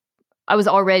 I was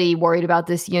already worried about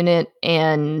this unit,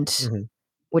 and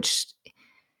which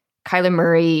Kyler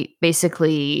Murray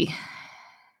basically,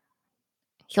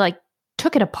 he like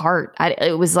took it apart.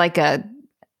 It was like trying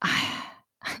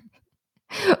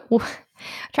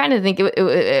to think.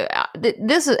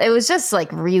 It was just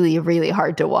like really, really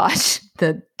hard to watch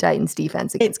the Titans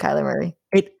defense against Kyler Murray.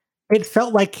 It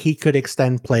felt like he could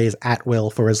extend plays at will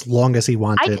for as long as he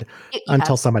wanted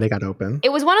until somebody got open.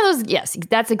 It was one of those, yes,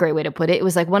 that's a great way to put it. It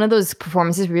was like one of those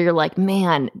performances where you're like,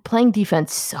 man, playing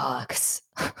defense sucks.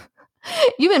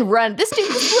 You've been this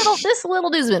little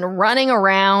dude's been running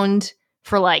around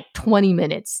for like 20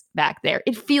 minutes back there.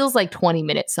 It feels like 20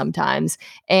 minutes sometimes.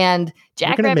 And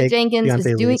Jackrabbit Jenkins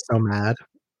is doing so mad.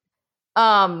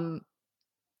 Kyler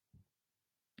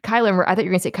Murray, I thought you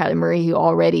were going to say Kyler Murray, who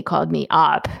already called me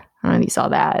up. I don't know if you saw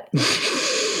that.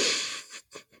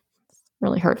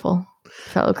 Really hurtful,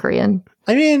 fellow Korean.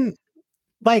 I mean,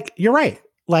 like, you're right.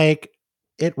 Like,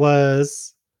 they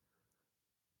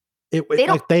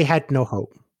had no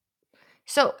hope.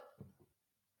 So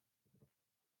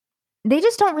they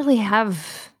just don't really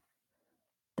have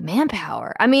the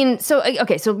manpower. I mean, so,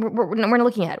 okay, so we're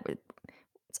looking at it.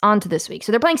 It's on to this week.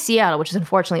 So they're playing Seattle, which is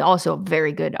unfortunately also a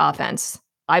very good offense,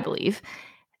 I believe.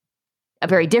 A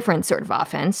very different sort of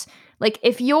offense. Like,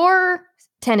 if you're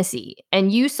Tennessee and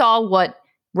you saw what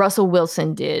Russell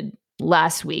Wilson did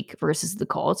last week versus the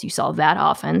Colts, you saw that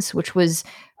offense, which was,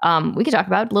 we could talk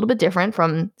about, a little bit different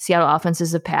from Seattle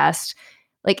offenses of past.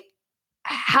 Like,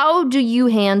 how do you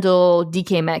handle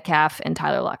DK Metcalf and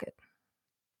Tyler Lockett?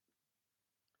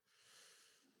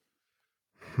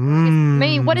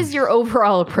 Maybe what is your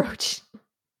overall approach?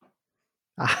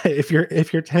 If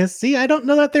you're Tennessee, I don't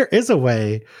know that there is a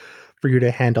way for you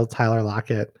to handle Tyler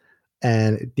Lockett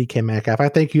and DK Metcalf. I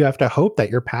think you have to hope that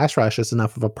your pass rush is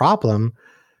enough of a problem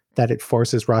that it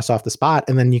forces Russ off the spot,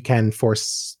 and then you can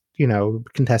force,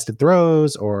 contested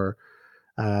throws, or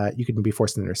you can be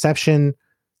forced an interception,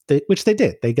 which they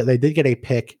did. They did get a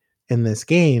pick in this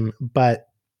game, but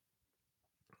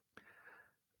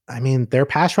I mean, their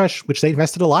pass rush, which they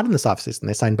invested a lot in this offseason,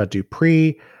 they signed Bud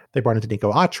Dupree, they brought in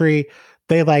Nico Autry.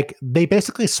 They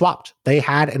basically swapped. They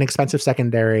had an expensive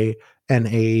secondary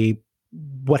and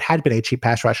what had been a cheap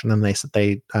pass rush, and then they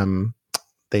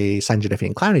signed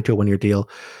Jadeveon Clowney to a 1-year deal.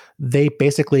 They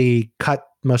basically cut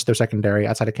most of their secondary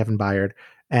outside of Kevin Byard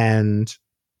and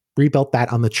rebuilt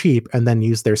that on the cheap, and then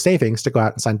used their savings to go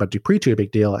out and sign Bud Dupree to a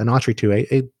big deal and Autry to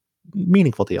a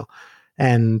meaningful deal.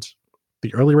 And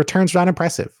the early returns were not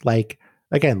impressive.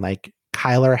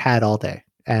 Kyler had all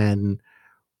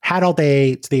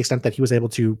day to the extent that he was able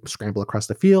to scramble across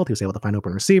the field. He was able to find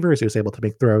open receivers. He was able to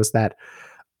make throws that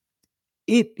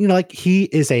he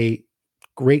is a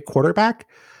great quarterback,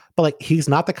 but he's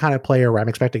not the kind of player where I'm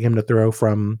expecting him to throw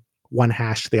from one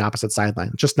hash to the opposite sideline.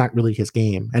 It's just not really his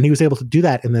game. And he was able to do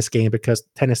that in this game because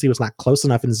Tennessee was not close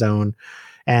enough in zone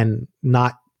and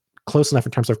not close enough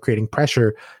in terms of creating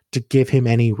pressure to give him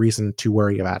any reason to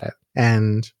worry about it.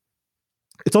 And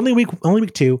it's only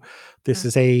week 2. This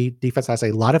is a defense that has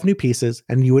a lot of new pieces,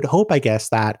 and you would hope, I guess,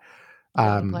 that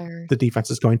the defense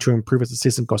is going to improve as the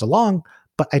season goes along,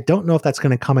 but I don't know if that's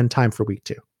going to come in time for week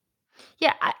 2.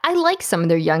 Yeah, I like some of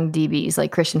their young DBs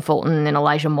like Christian Fulton and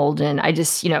Elijah Molden. I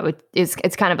just,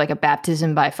 it's kind of like a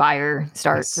baptism by fire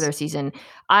start for their season.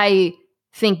 I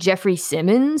think Jeffrey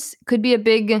Simmons could be a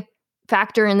big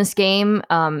factor in this game.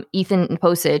 Ethan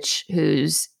Posich,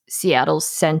 who's Seattle's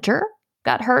center,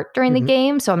 got hurt during the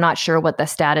game, so I'm not sure what the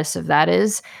status of that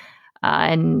is.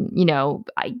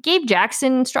 Gabe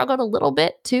Jackson struggled a little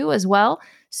bit too as well,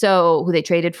 so who they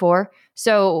traded for.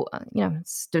 So,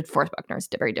 Forrest Buckner is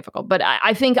very difficult. But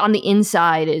I think on the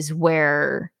inside is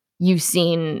where you've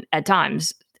seen at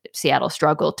times Seattle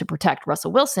struggle to protect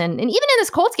Russell Wilson. And even in this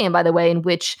Colts game, by the way, in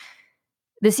which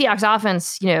the Seahawks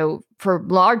offense, for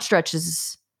large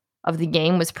stretches of the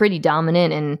game was pretty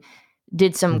dominant and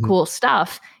did some cool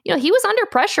stuff. He was under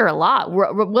pressure a lot.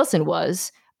 Wilson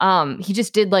was. He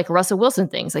just did Russell Wilson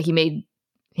things. He made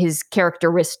his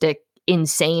characteristic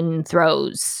insane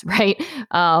throws, right?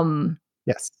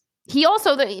 Yes. He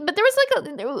also, but there was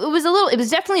it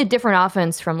was definitely a different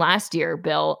offense from last year,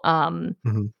 Bill.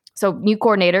 So new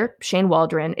coordinator, Shane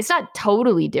Waldron. It's not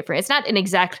totally different. It's not an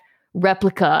exact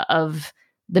replica of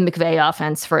the McVay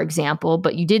offense, for example,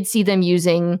 but you did see them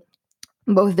using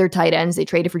both their tight ends. They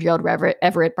traded for Gerald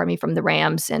Everett, from the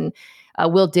Rams, and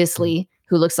Will Dissly,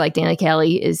 who looks like Danny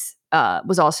Kelly,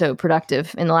 was also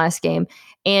productive in the last game.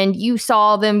 And you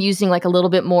saw them using a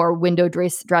little bit more window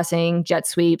dressing, jet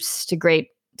sweeps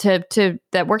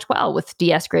that worked well with D.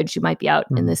 Eskridge, who might be out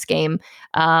in this game.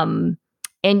 And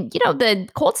the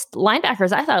Colts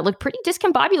linebackers, I thought, looked pretty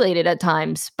discombobulated at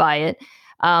times by it.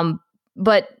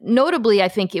 But notably, I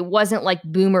think it wasn't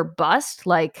boom or bust.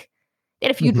 They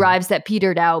had a few drives that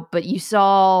petered out, but you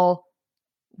saw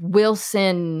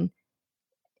Wilson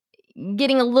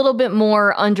getting a little bit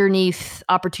more underneath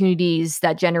opportunities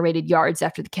that generated yards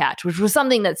after the catch, which was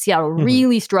something that Seattle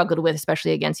really struggled with,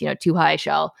 especially against, two high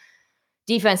shell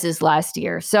defenses last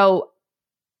year. So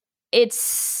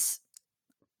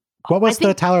what was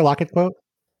the Tyler Lockett quote?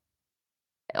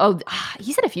 Oh,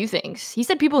 he said a few things. He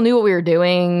said people knew what we were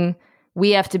doing.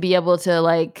 We have to be able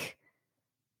to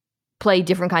play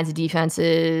different kinds of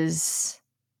defenses.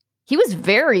 He was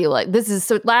very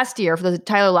last year for the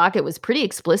Tyler Lockett was pretty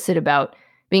explicit about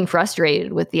being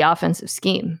frustrated with the offensive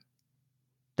scheme.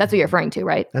 That's what you're referring to,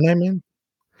 right? And I mean,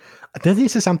 did he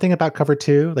say something about cover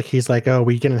 2? He's oh,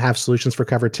 we didn't have solutions for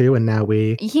cover 2, and now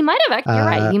he might have. You're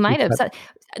right. He might have said.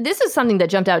 This is something that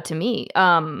jumped out to me.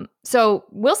 So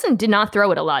Wilson did not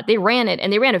throw it a lot. They ran it,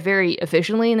 and they ran it very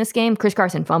efficiently in this game. Chris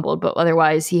Carson fumbled, but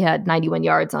otherwise he had 91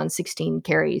 yards on 16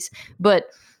 carries. But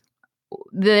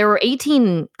there were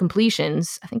 18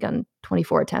 completions, I think, on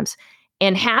 24 attempts,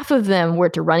 and half of them were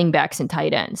to running backs and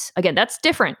tight ends. Again, that's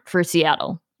different for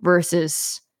Seattle.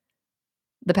 versus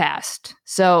the past.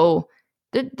 So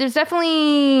there's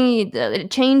definitely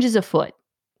changes afoot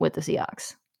with the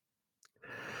Seahawks.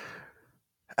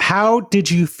 How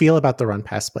did you feel about the run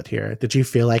pass split here? Did you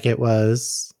feel like it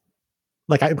was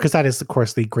like, because that is of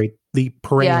course the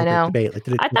perennial debate. Like,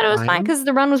 I thought it was fine because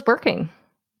the run was working.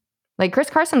 Like Chris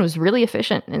Carson was really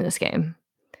efficient in this game.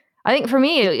 I think for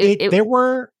me, there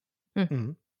were.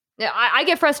 Yeah, I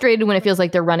get frustrated when it feels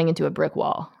like they're running into a brick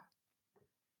wall.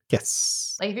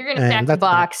 Yes. Like if you're going to stack the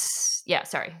box. Yeah,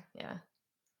 sorry. Yeah.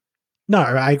 No,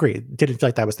 I agree. Didn't feel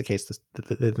like that was the case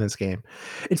in this game.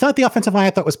 It's not the offensive line I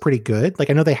thought was pretty good. Like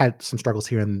I know they had some struggles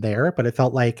here and there, but it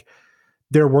felt like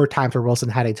there were times where Wilson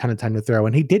had a ton of time to throw,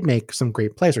 and he did make some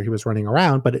great plays where he was running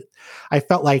around, but I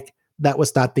felt like that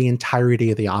was not the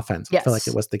entirety of the offense. Yes. I feel like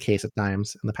it was the case at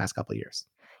times in the past couple of years.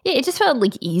 Yeah, it just felt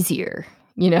like easier,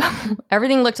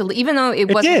 Everything looked, even though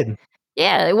it wasn't. Did.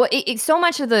 Yeah, so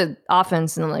much of the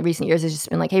offense in the recent years has just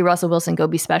been like, hey, Russell Wilson, go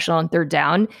be special on third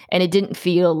down. And it didn't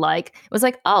feel like, it was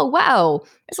like, oh, wow,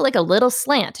 it's like a little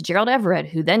slant to Gerald Everett,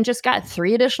 who then just got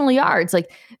 3 additional yards. Like,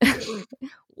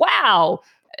 wow,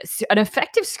 an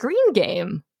effective screen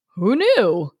game. Who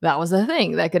knew that was a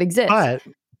thing that could exist?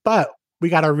 But we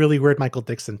got a really weird Michael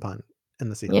Dixon punt in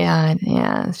the season.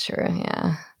 Yeah, sure,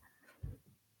 yeah.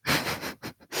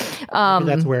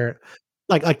 That's where...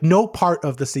 Like no part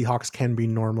of the Seahawks can be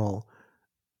normal.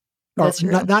 Or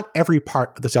not every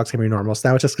part of the Seahawks can be normal. So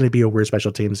now it's just going to be a weird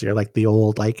special teams here, like the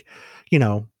old, the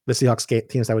Seahawks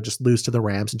teams that would just lose to the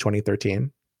Rams in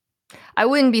 2013. I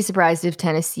wouldn't be surprised if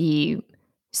Tennessee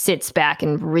sits back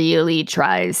and really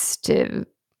tries to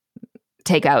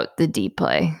take out the deep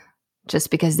play, just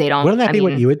because they don't. Wouldn't that be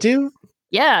what you would do?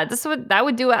 Yeah, that's what I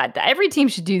would do. Every team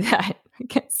should do that.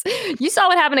 You saw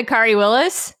what happened to Kari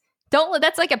Willis.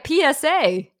 That's like a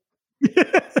PSA.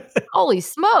 Holy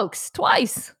smokes,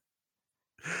 twice.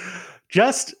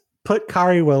 Just put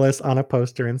Kari Willis on a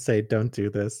poster and say, don't do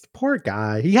this. Poor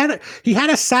guy. He had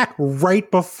a sack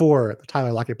right before the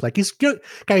Tyler Lockett play. He's good.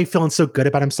 Guy feeling so good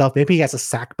about himself. Maybe he has a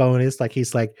sack bonus. Like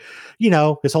he's like,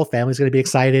 his whole family's going to be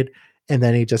excited. And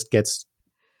then he just gets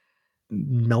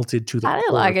melted to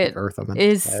the earth. On the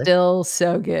is still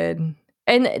so good.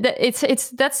 And that's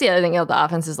the other thing about the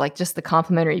offense is like just the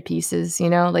complementary pieces,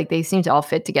 like they seem to all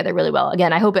fit together really well.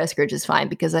 Again, I hope Eskridge is fine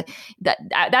because they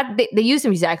used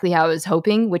him exactly how I was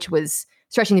hoping, which was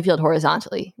stretching the field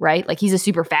horizontally, right? Like he's a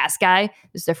super fast guy.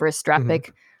 This is their first draft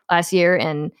pick last year.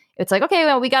 And it's like, okay,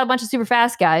 well, we got a bunch of super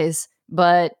fast guys,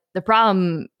 but the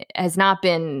problem has not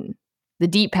been the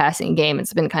deep passing game.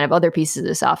 It's been kind of other pieces of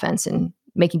this offense and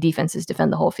making defenses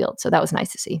defend the whole field. So that was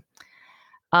nice to see.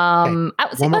 I want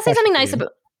to say something nice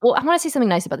about. Well, I want to say something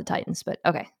nice about the Titans, but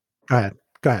okay. Go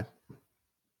ahead.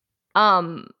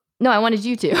 No, I wanted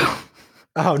you to.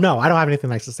 Oh no, I don't have anything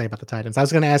nice to say about the Titans. I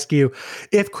was going to ask you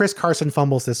if Chris Carson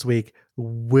fumbles this week,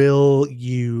 will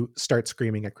you start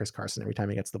screaming at Chris Carson every time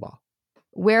he gets the ball?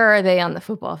 Where are they on the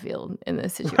football field in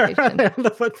this situation? Where are they on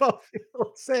the football field?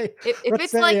 Let's say if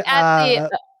it's like at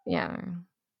the yeah.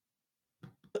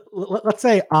 Let's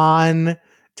say on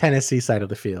Tennessee side of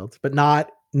the field, but not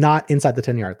inside the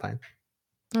 10-yard line.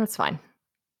 That's fine.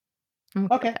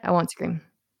 Okay. I won't scream.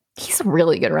 He's a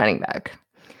really good running back.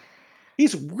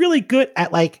 He's really good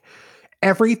at like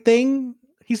everything.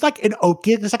 He's like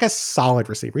he's like a solid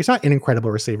receiver. He's not an incredible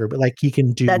receiver, but like he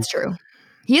can do. That's true.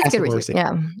 He is a good receiver.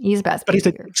 Yeah, he's best. But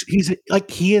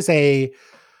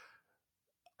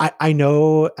I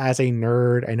know as a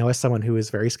nerd, I know as someone who is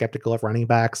very skeptical of running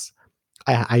backs,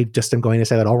 I just am going to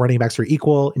say that all running backs are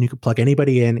equal and you can plug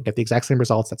anybody in and get the exact same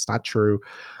results. That's not true.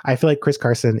 I feel like Chris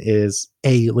Carson is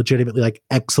a legitimately like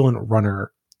excellent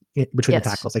runner between the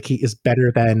tackles. Like he is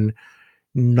better than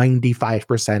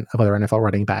 95% of other NFL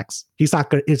running backs. He's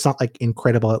not good. It's not like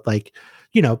incredible at like,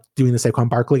 doing the Saquon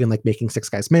Barkley and like making 6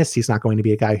 guys miss. He's not going to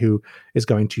be a guy who is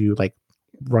going to like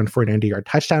run for an 90-yard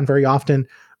touchdown very often,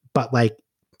 but like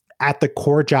at the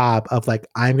core job of like,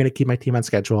 I'm going to keep my team on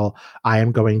schedule. I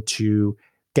am going to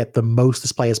get the most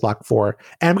this play is blocked for,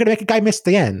 and I'm going to make a guy miss at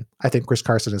the end. I think Chris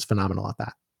Carson is phenomenal at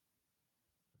that.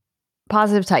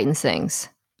 Positive Titans things.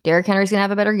 Derrick Henry's going to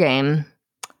have a better game.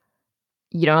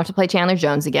 You don't have to play Chandler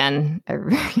Jones again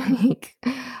every week.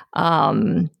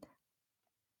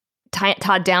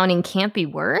 Todd Downing can't be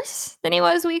worse than he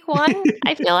was week 1.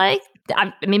 I feel like.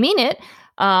 I mean it.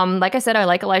 Like I said, I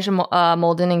like Elijah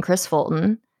Molden and Chris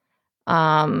Fulton.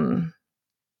 I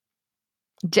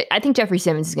think Jeffrey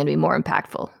Simmons is going to be more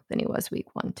impactful than he was week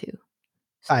 1 too.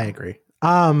 So. I agree.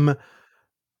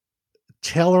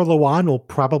 Taylor Lewan will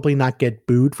probably not get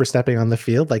booed for stepping on the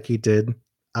field like he did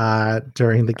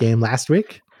during the game last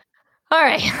week. All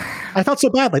right. I felt so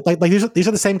bad. Like these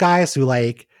are the same guys who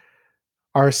like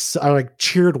are like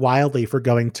cheered wildly for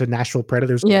going to Nashville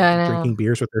Predators and drinking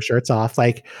beers with their shirts off.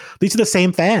 Like these are the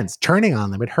same fans turning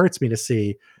on them. It hurts me to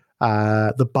see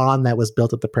the bond that was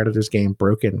built at the Predators game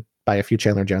broken by a few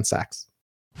Chandler Jones sacks.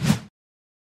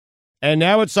 And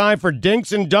now it's time for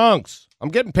Dinks and Dunks. I'm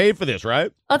getting paid for this,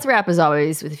 right? Let's wrap, as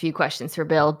always, with a few questions for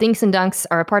Bill. Dinks and Dunks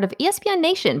are a part of ESPN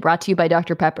Nation, brought to you by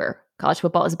Dr. Pepper. College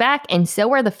football is back, and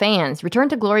so are the fans. Return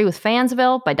to glory with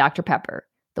Fansville by Dr. Pepper,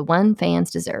 the one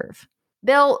fans deserve.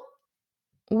 Bill,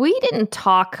 we didn't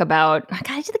talk about... God,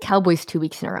 I did the Cowboys 2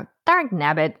 weeks in a row. Darn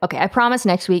nabbit. Okay, I promise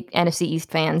next week, NFC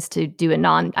East fans, to do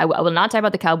a I will not talk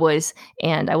about the Cowboys,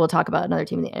 and I will talk about another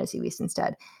team in the NFC East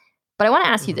instead. But I want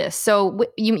to ask you this. So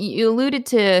you alluded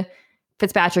to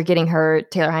Fitzpatrick getting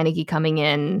hurt, Taylor Heineke coming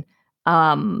in.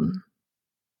 The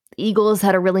Eagles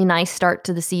had a really nice start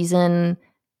to the season.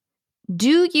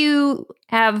 Do you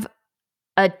have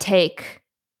a take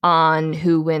on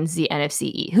who wins the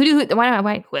NFC East? Who's going to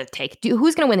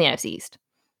win the NFC East?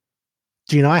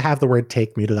 Do you know I have the word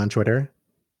take muted on Twitter?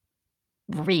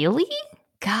 Really?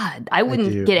 God, I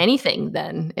wouldn't get anything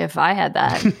then if I had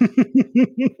that.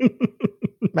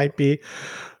 Might be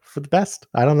for the best.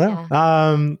 I don't know.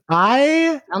 Yeah.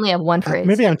 I only have one phrase.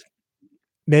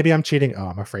 Maybe I'm cheating. Oh,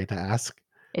 I'm afraid to ask.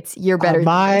 It's you're better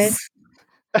than this.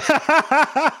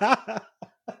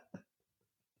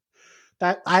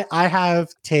 That I have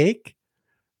take.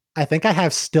 I think I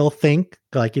have still think,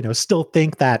 still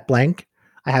think that blank.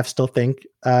 I have still think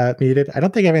muted. I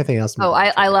don't think I have anything else. Oh,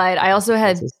 I lied. I also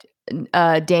had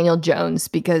Daniel Jones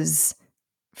because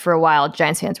for a while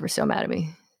Giants fans were so mad at me.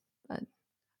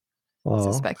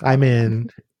 Well, I'm in.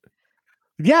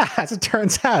 Yeah, as it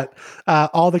turns out,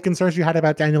 all the concerns you had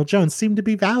about Daniel Jones seem to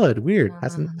be valid. Weird.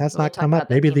 That's not come up.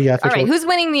 Maybe the official. All right, who's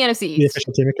winning the NFC East? The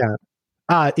official team account.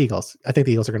 Eagles. I think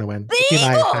the Eagles are going to win. The team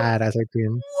I had as our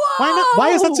team. Why not? Why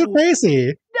is that so crazy?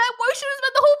 We should have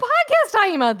spent the whole podcast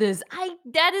talking about this.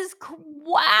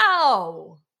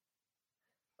 Wow.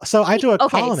 So I do a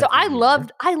column. So I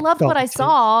loved what I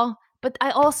saw, but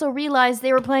I also realized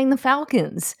they were playing the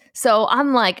Falcons. So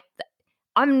I'm like,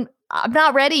 I'm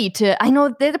not ready to. I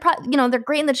know they're they're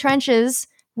great in the trenches.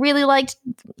 Really liked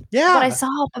what I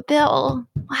saw, but Bill,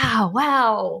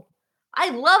 wow, I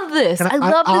love this. I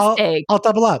love this take. I'll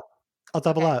double up.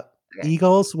 Okay.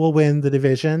 Eagles will win the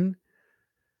division,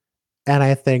 and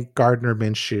I think Gardner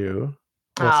Minshew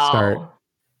will start.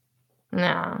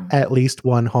 No, at least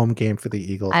one home game for the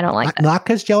Eagles. I don't like that. Not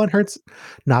because Jalen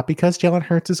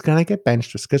Hurts is going to get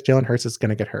benched, just because Jalen Hurts is going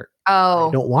to get hurt. Oh,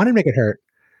 I don't want him to get hurt.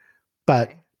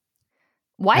 But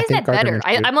why is that better?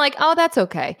 I'm like, oh, that's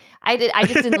okay. I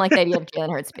just didn't like the idea of Jalen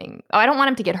Hurts being. Oh, I don't want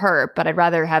him to get hurt, but I'd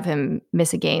rather have him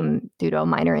miss a game due to a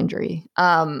minor injury.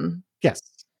 Yes,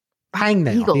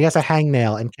 hangnail. Eagles. He has a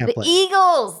hangnail and can't play. The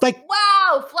Eagles,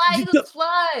 wow, fly Eagles,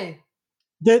 fly.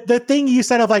 The thing you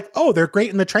said of like, oh, they're great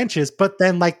in the trenches, but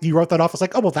then like you wrote that off as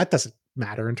like, oh, well, that doesn't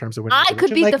matter in terms of winning. I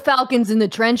could beat the Falcons in the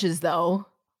trenches, though.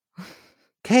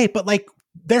 Okay, but like.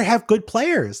 They have good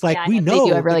players. Like we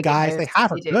know the guys they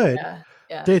have are good.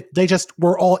 Yeah. They just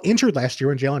were all injured last year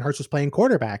when Jalen Hurts was playing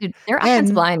quarterback. Dude, their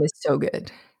offensive line is so good.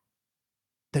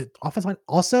 The offensive line,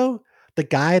 also the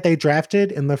guy they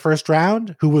drafted in the first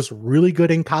round, who was really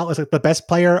good in college, like the best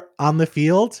player on the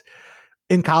field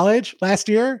in college last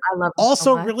year. I love him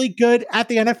also so really good at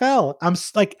the NFL. I'm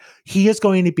like, he is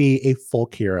going to be a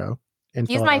folk hero in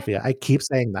Philadelphia. I keep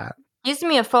saying that. He used to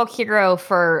be a folk hero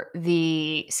for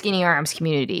the Skinny Arms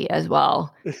community as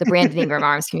well, the Brandon Ingram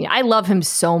Arms community. I love him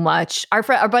so much. Our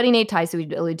buddy Nate Tice, we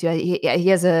alluded to, he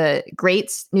has a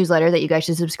great newsletter that you guys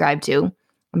should subscribe to.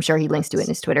 I'm sure he links to it in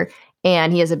his Twitter.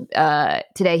 And he has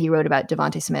today he wrote about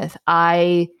Devontae Smith.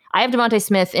 I have Devontae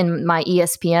Smith in my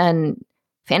ESPN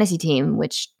fantasy team,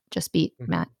 which just beat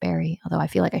Matt Berry, although I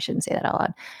feel like I shouldn't say that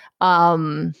out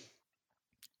loud.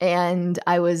 And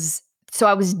I was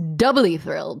doubly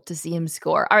thrilled to see him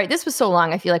score. All right, this was so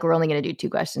long. I feel like we're only going to do 2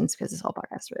 questions because this whole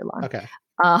podcast is really long. Okay.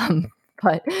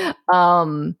 But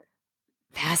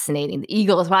fascinating. The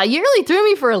Eagles. Wow, you really threw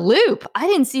me for a loop. I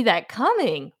didn't see that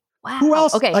coming. Wow. Who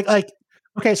else? Okay.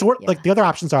 Okay, so like the other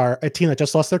options are a team that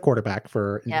just lost their quarterback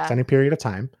for an extended period of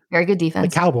time. Very good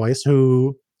defense. The Cowboys,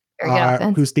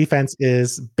 whose defense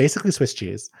is basically Swiss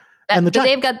cheese. And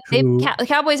the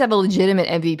Cowboys have a legitimate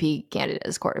MVP candidate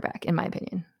as quarterback, in my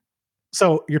opinion.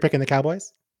 So you're picking the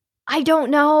Cowboys? I don't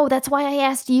know. That's why I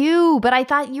asked you. But I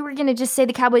thought you were going to just say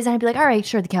the Cowboys, and I'd be like, all right,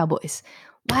 sure, the Cowboys.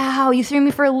 Wow, you threw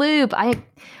me for a loop.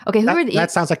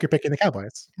 That sounds like you're picking the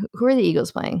Cowboys. Who are the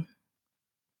Eagles playing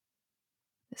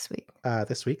this week?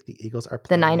 This week, the Eagles are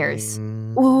playing the Niners.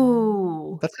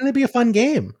 Ooh. That's going to be a fun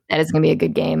game. That is going to be a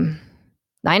good game.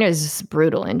 Niners,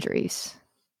 brutal injuries.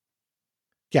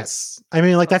 Yes. I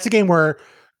mean, like, that's a game where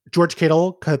George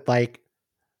Kittle could, like,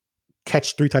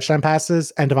 catch 3 touchdown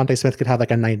passes and Devontae Smith could have,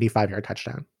 like, a 95-yard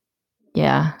touchdown.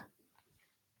 Yeah.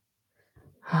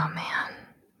 Oh,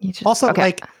 man. Also,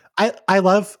 like, I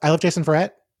love Jason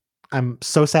Verrett. I'm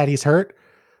so sad he's hurt.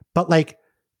 But, like,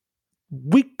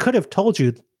 we could have told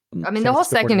you. I mean, the whole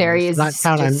secondary is not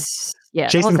count on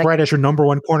Jason Verrett as your number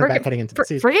 1 cornerback heading into the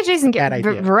season. Forget Jason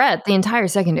Verrett. The entire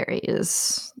secondary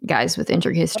is guys with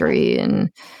injury history,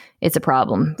 and it's a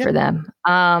problem for them.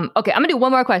 Okay, I'm gonna do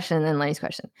one more question and then Lenny's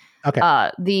question. Okay.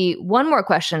 The one more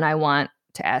question I want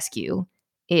to ask you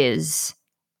is,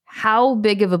 how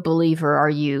big of a believer are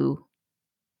you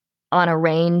on a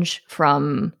range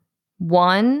from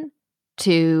 1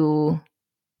 to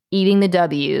eating the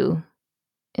W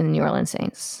in the New Orleans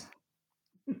Saints?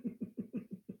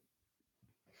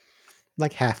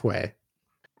 Like halfway.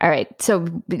 All right. So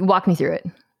walk me through it.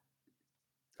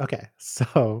 Okay.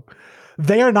 So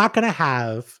they are not going to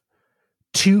have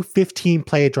 2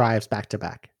 15-play drives back to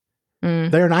back.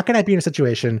 They're not going to be in a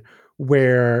situation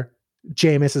where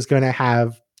Jameis is going to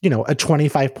have, a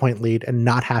 25-point lead and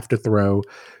not have to throw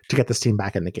to get this team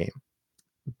back in the game.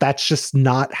 That's just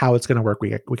not how it's going to work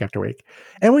week after week.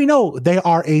 And we know they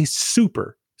are a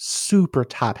super, super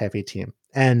top-heavy team.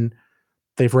 And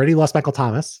they've already lost Michael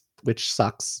Thomas, which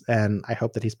sucks, and I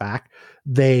hope that he's back.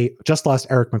 They just lost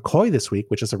Eric McCoy this week,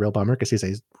 which is a real bummer because he's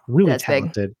a really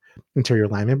talented interior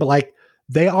lineman. But, like,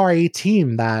 they are a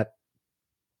team that,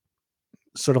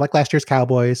 sort of like last year's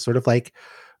Cowboys, sort of like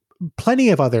plenty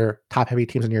of other top-heavy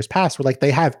teams in years past, where, like, they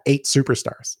have 8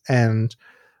 superstars, and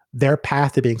their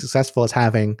path to being successful is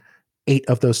having 8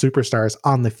 of those superstars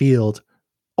on the field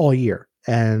all year.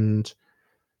 And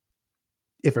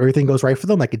if everything goes right for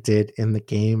them, like it did in the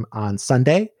game on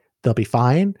Sunday, they'll be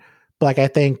fine. But, like, I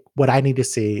think what I need to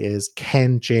see is,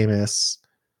 can Jameis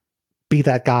be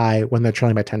that guy when they're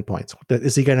trailing by 10 points?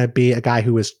 Is he going to be a guy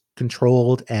who is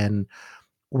controlled and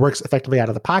works effectively out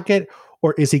of the pocket,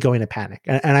 or is he going to panic?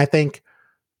 And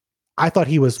I thought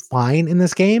he was fine in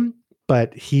this game,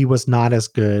 but he was not as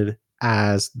good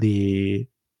as the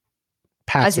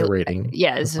passer rating.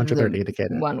 Yeah, it's 130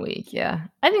 indicated. 1 week. Yeah,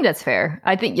 I think that's fair.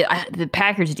 I think the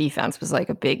Packers defense was like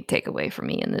a big takeaway for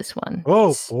me in this one.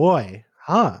 Oh boy,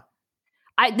 huh?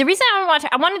 The reason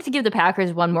I wanted to give the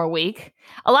Packers 1 more week.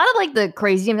 A lot of, like, the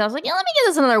crazy teams, I was like, let me give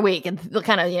this another week and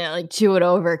kind of, like, chew it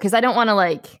over, because I don't want to,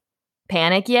 like,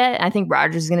 panic yet. I think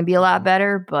Rodgers is going to be a lot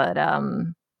better, but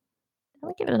I'll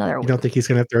give it another week. You don't think he's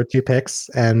going to throw 2 picks?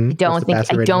 And I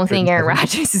don't think Aaron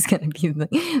Rodgers is going to be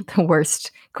the worst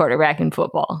quarterback in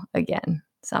football again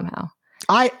somehow.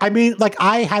 I mean, like,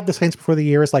 I had the Saints before the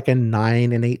year as like a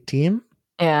 9-8 team.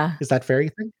 Yeah, is that fair, you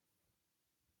think?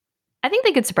 I think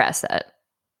they could suppress that.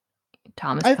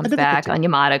 Thomas comes back,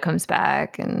 Onyemata comes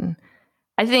back, and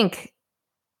I think,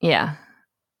 yeah,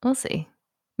 we'll see.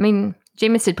 I mean,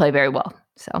 Jameis did play very well.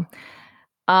 So,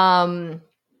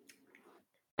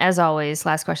 as always,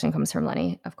 last question comes from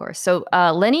Lenny, of course. So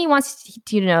Lenny wants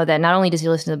you to know that not only does he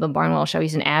listen to the Barnwell Show,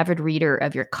 he's an avid reader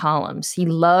of your columns. He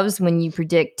loves when you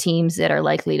predict teams that are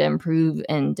likely to improve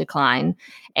and decline.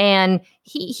 And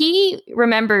he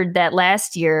remembered that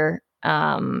last year,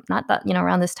 not that,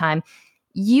 around this time,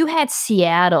 you had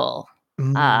Seattle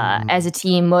as a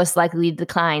team most likely to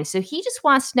decline. So he just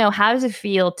wants to know, how does it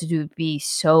feel to be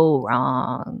so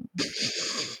wrong?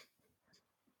 That's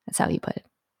how he put it.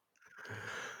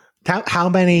 How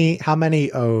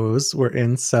many O's were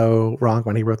in so wrong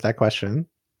when he wrote that question?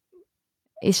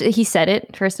 He said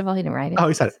it. First of all, he didn't write it. Oh,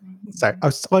 he said it. Sorry.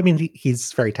 I mean,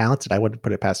 he's very talented. I wouldn't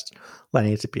put it past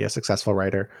Lenny to be a successful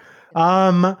writer.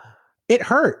 It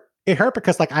hurt. It hurt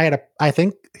because, like, I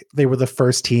think they were the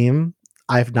first team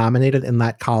I've nominated in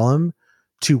that column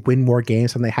to win more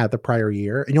games than they had the prior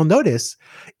year. And you'll notice,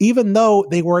 even though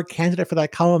they were a candidate for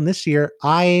that column this year,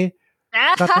 I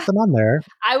got them on there.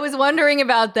 I was wondering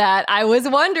about that. I was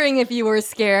wondering if you were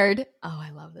scared. Oh,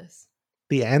 I love this.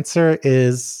 The answer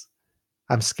is,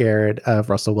 I'm scared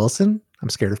of Russell Wilson. I'm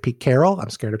scared of Pete Carroll.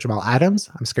 I'm scared of Jamal Adams.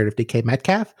 I'm scared of DK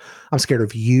Metcalf. I'm scared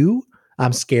of you.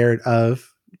 I'm scared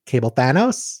of Cable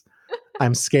Thanos.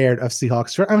 I'm scared of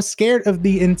Seahawks. I'm scared of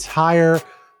the entire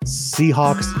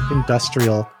Seahawks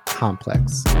industrial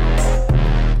complex.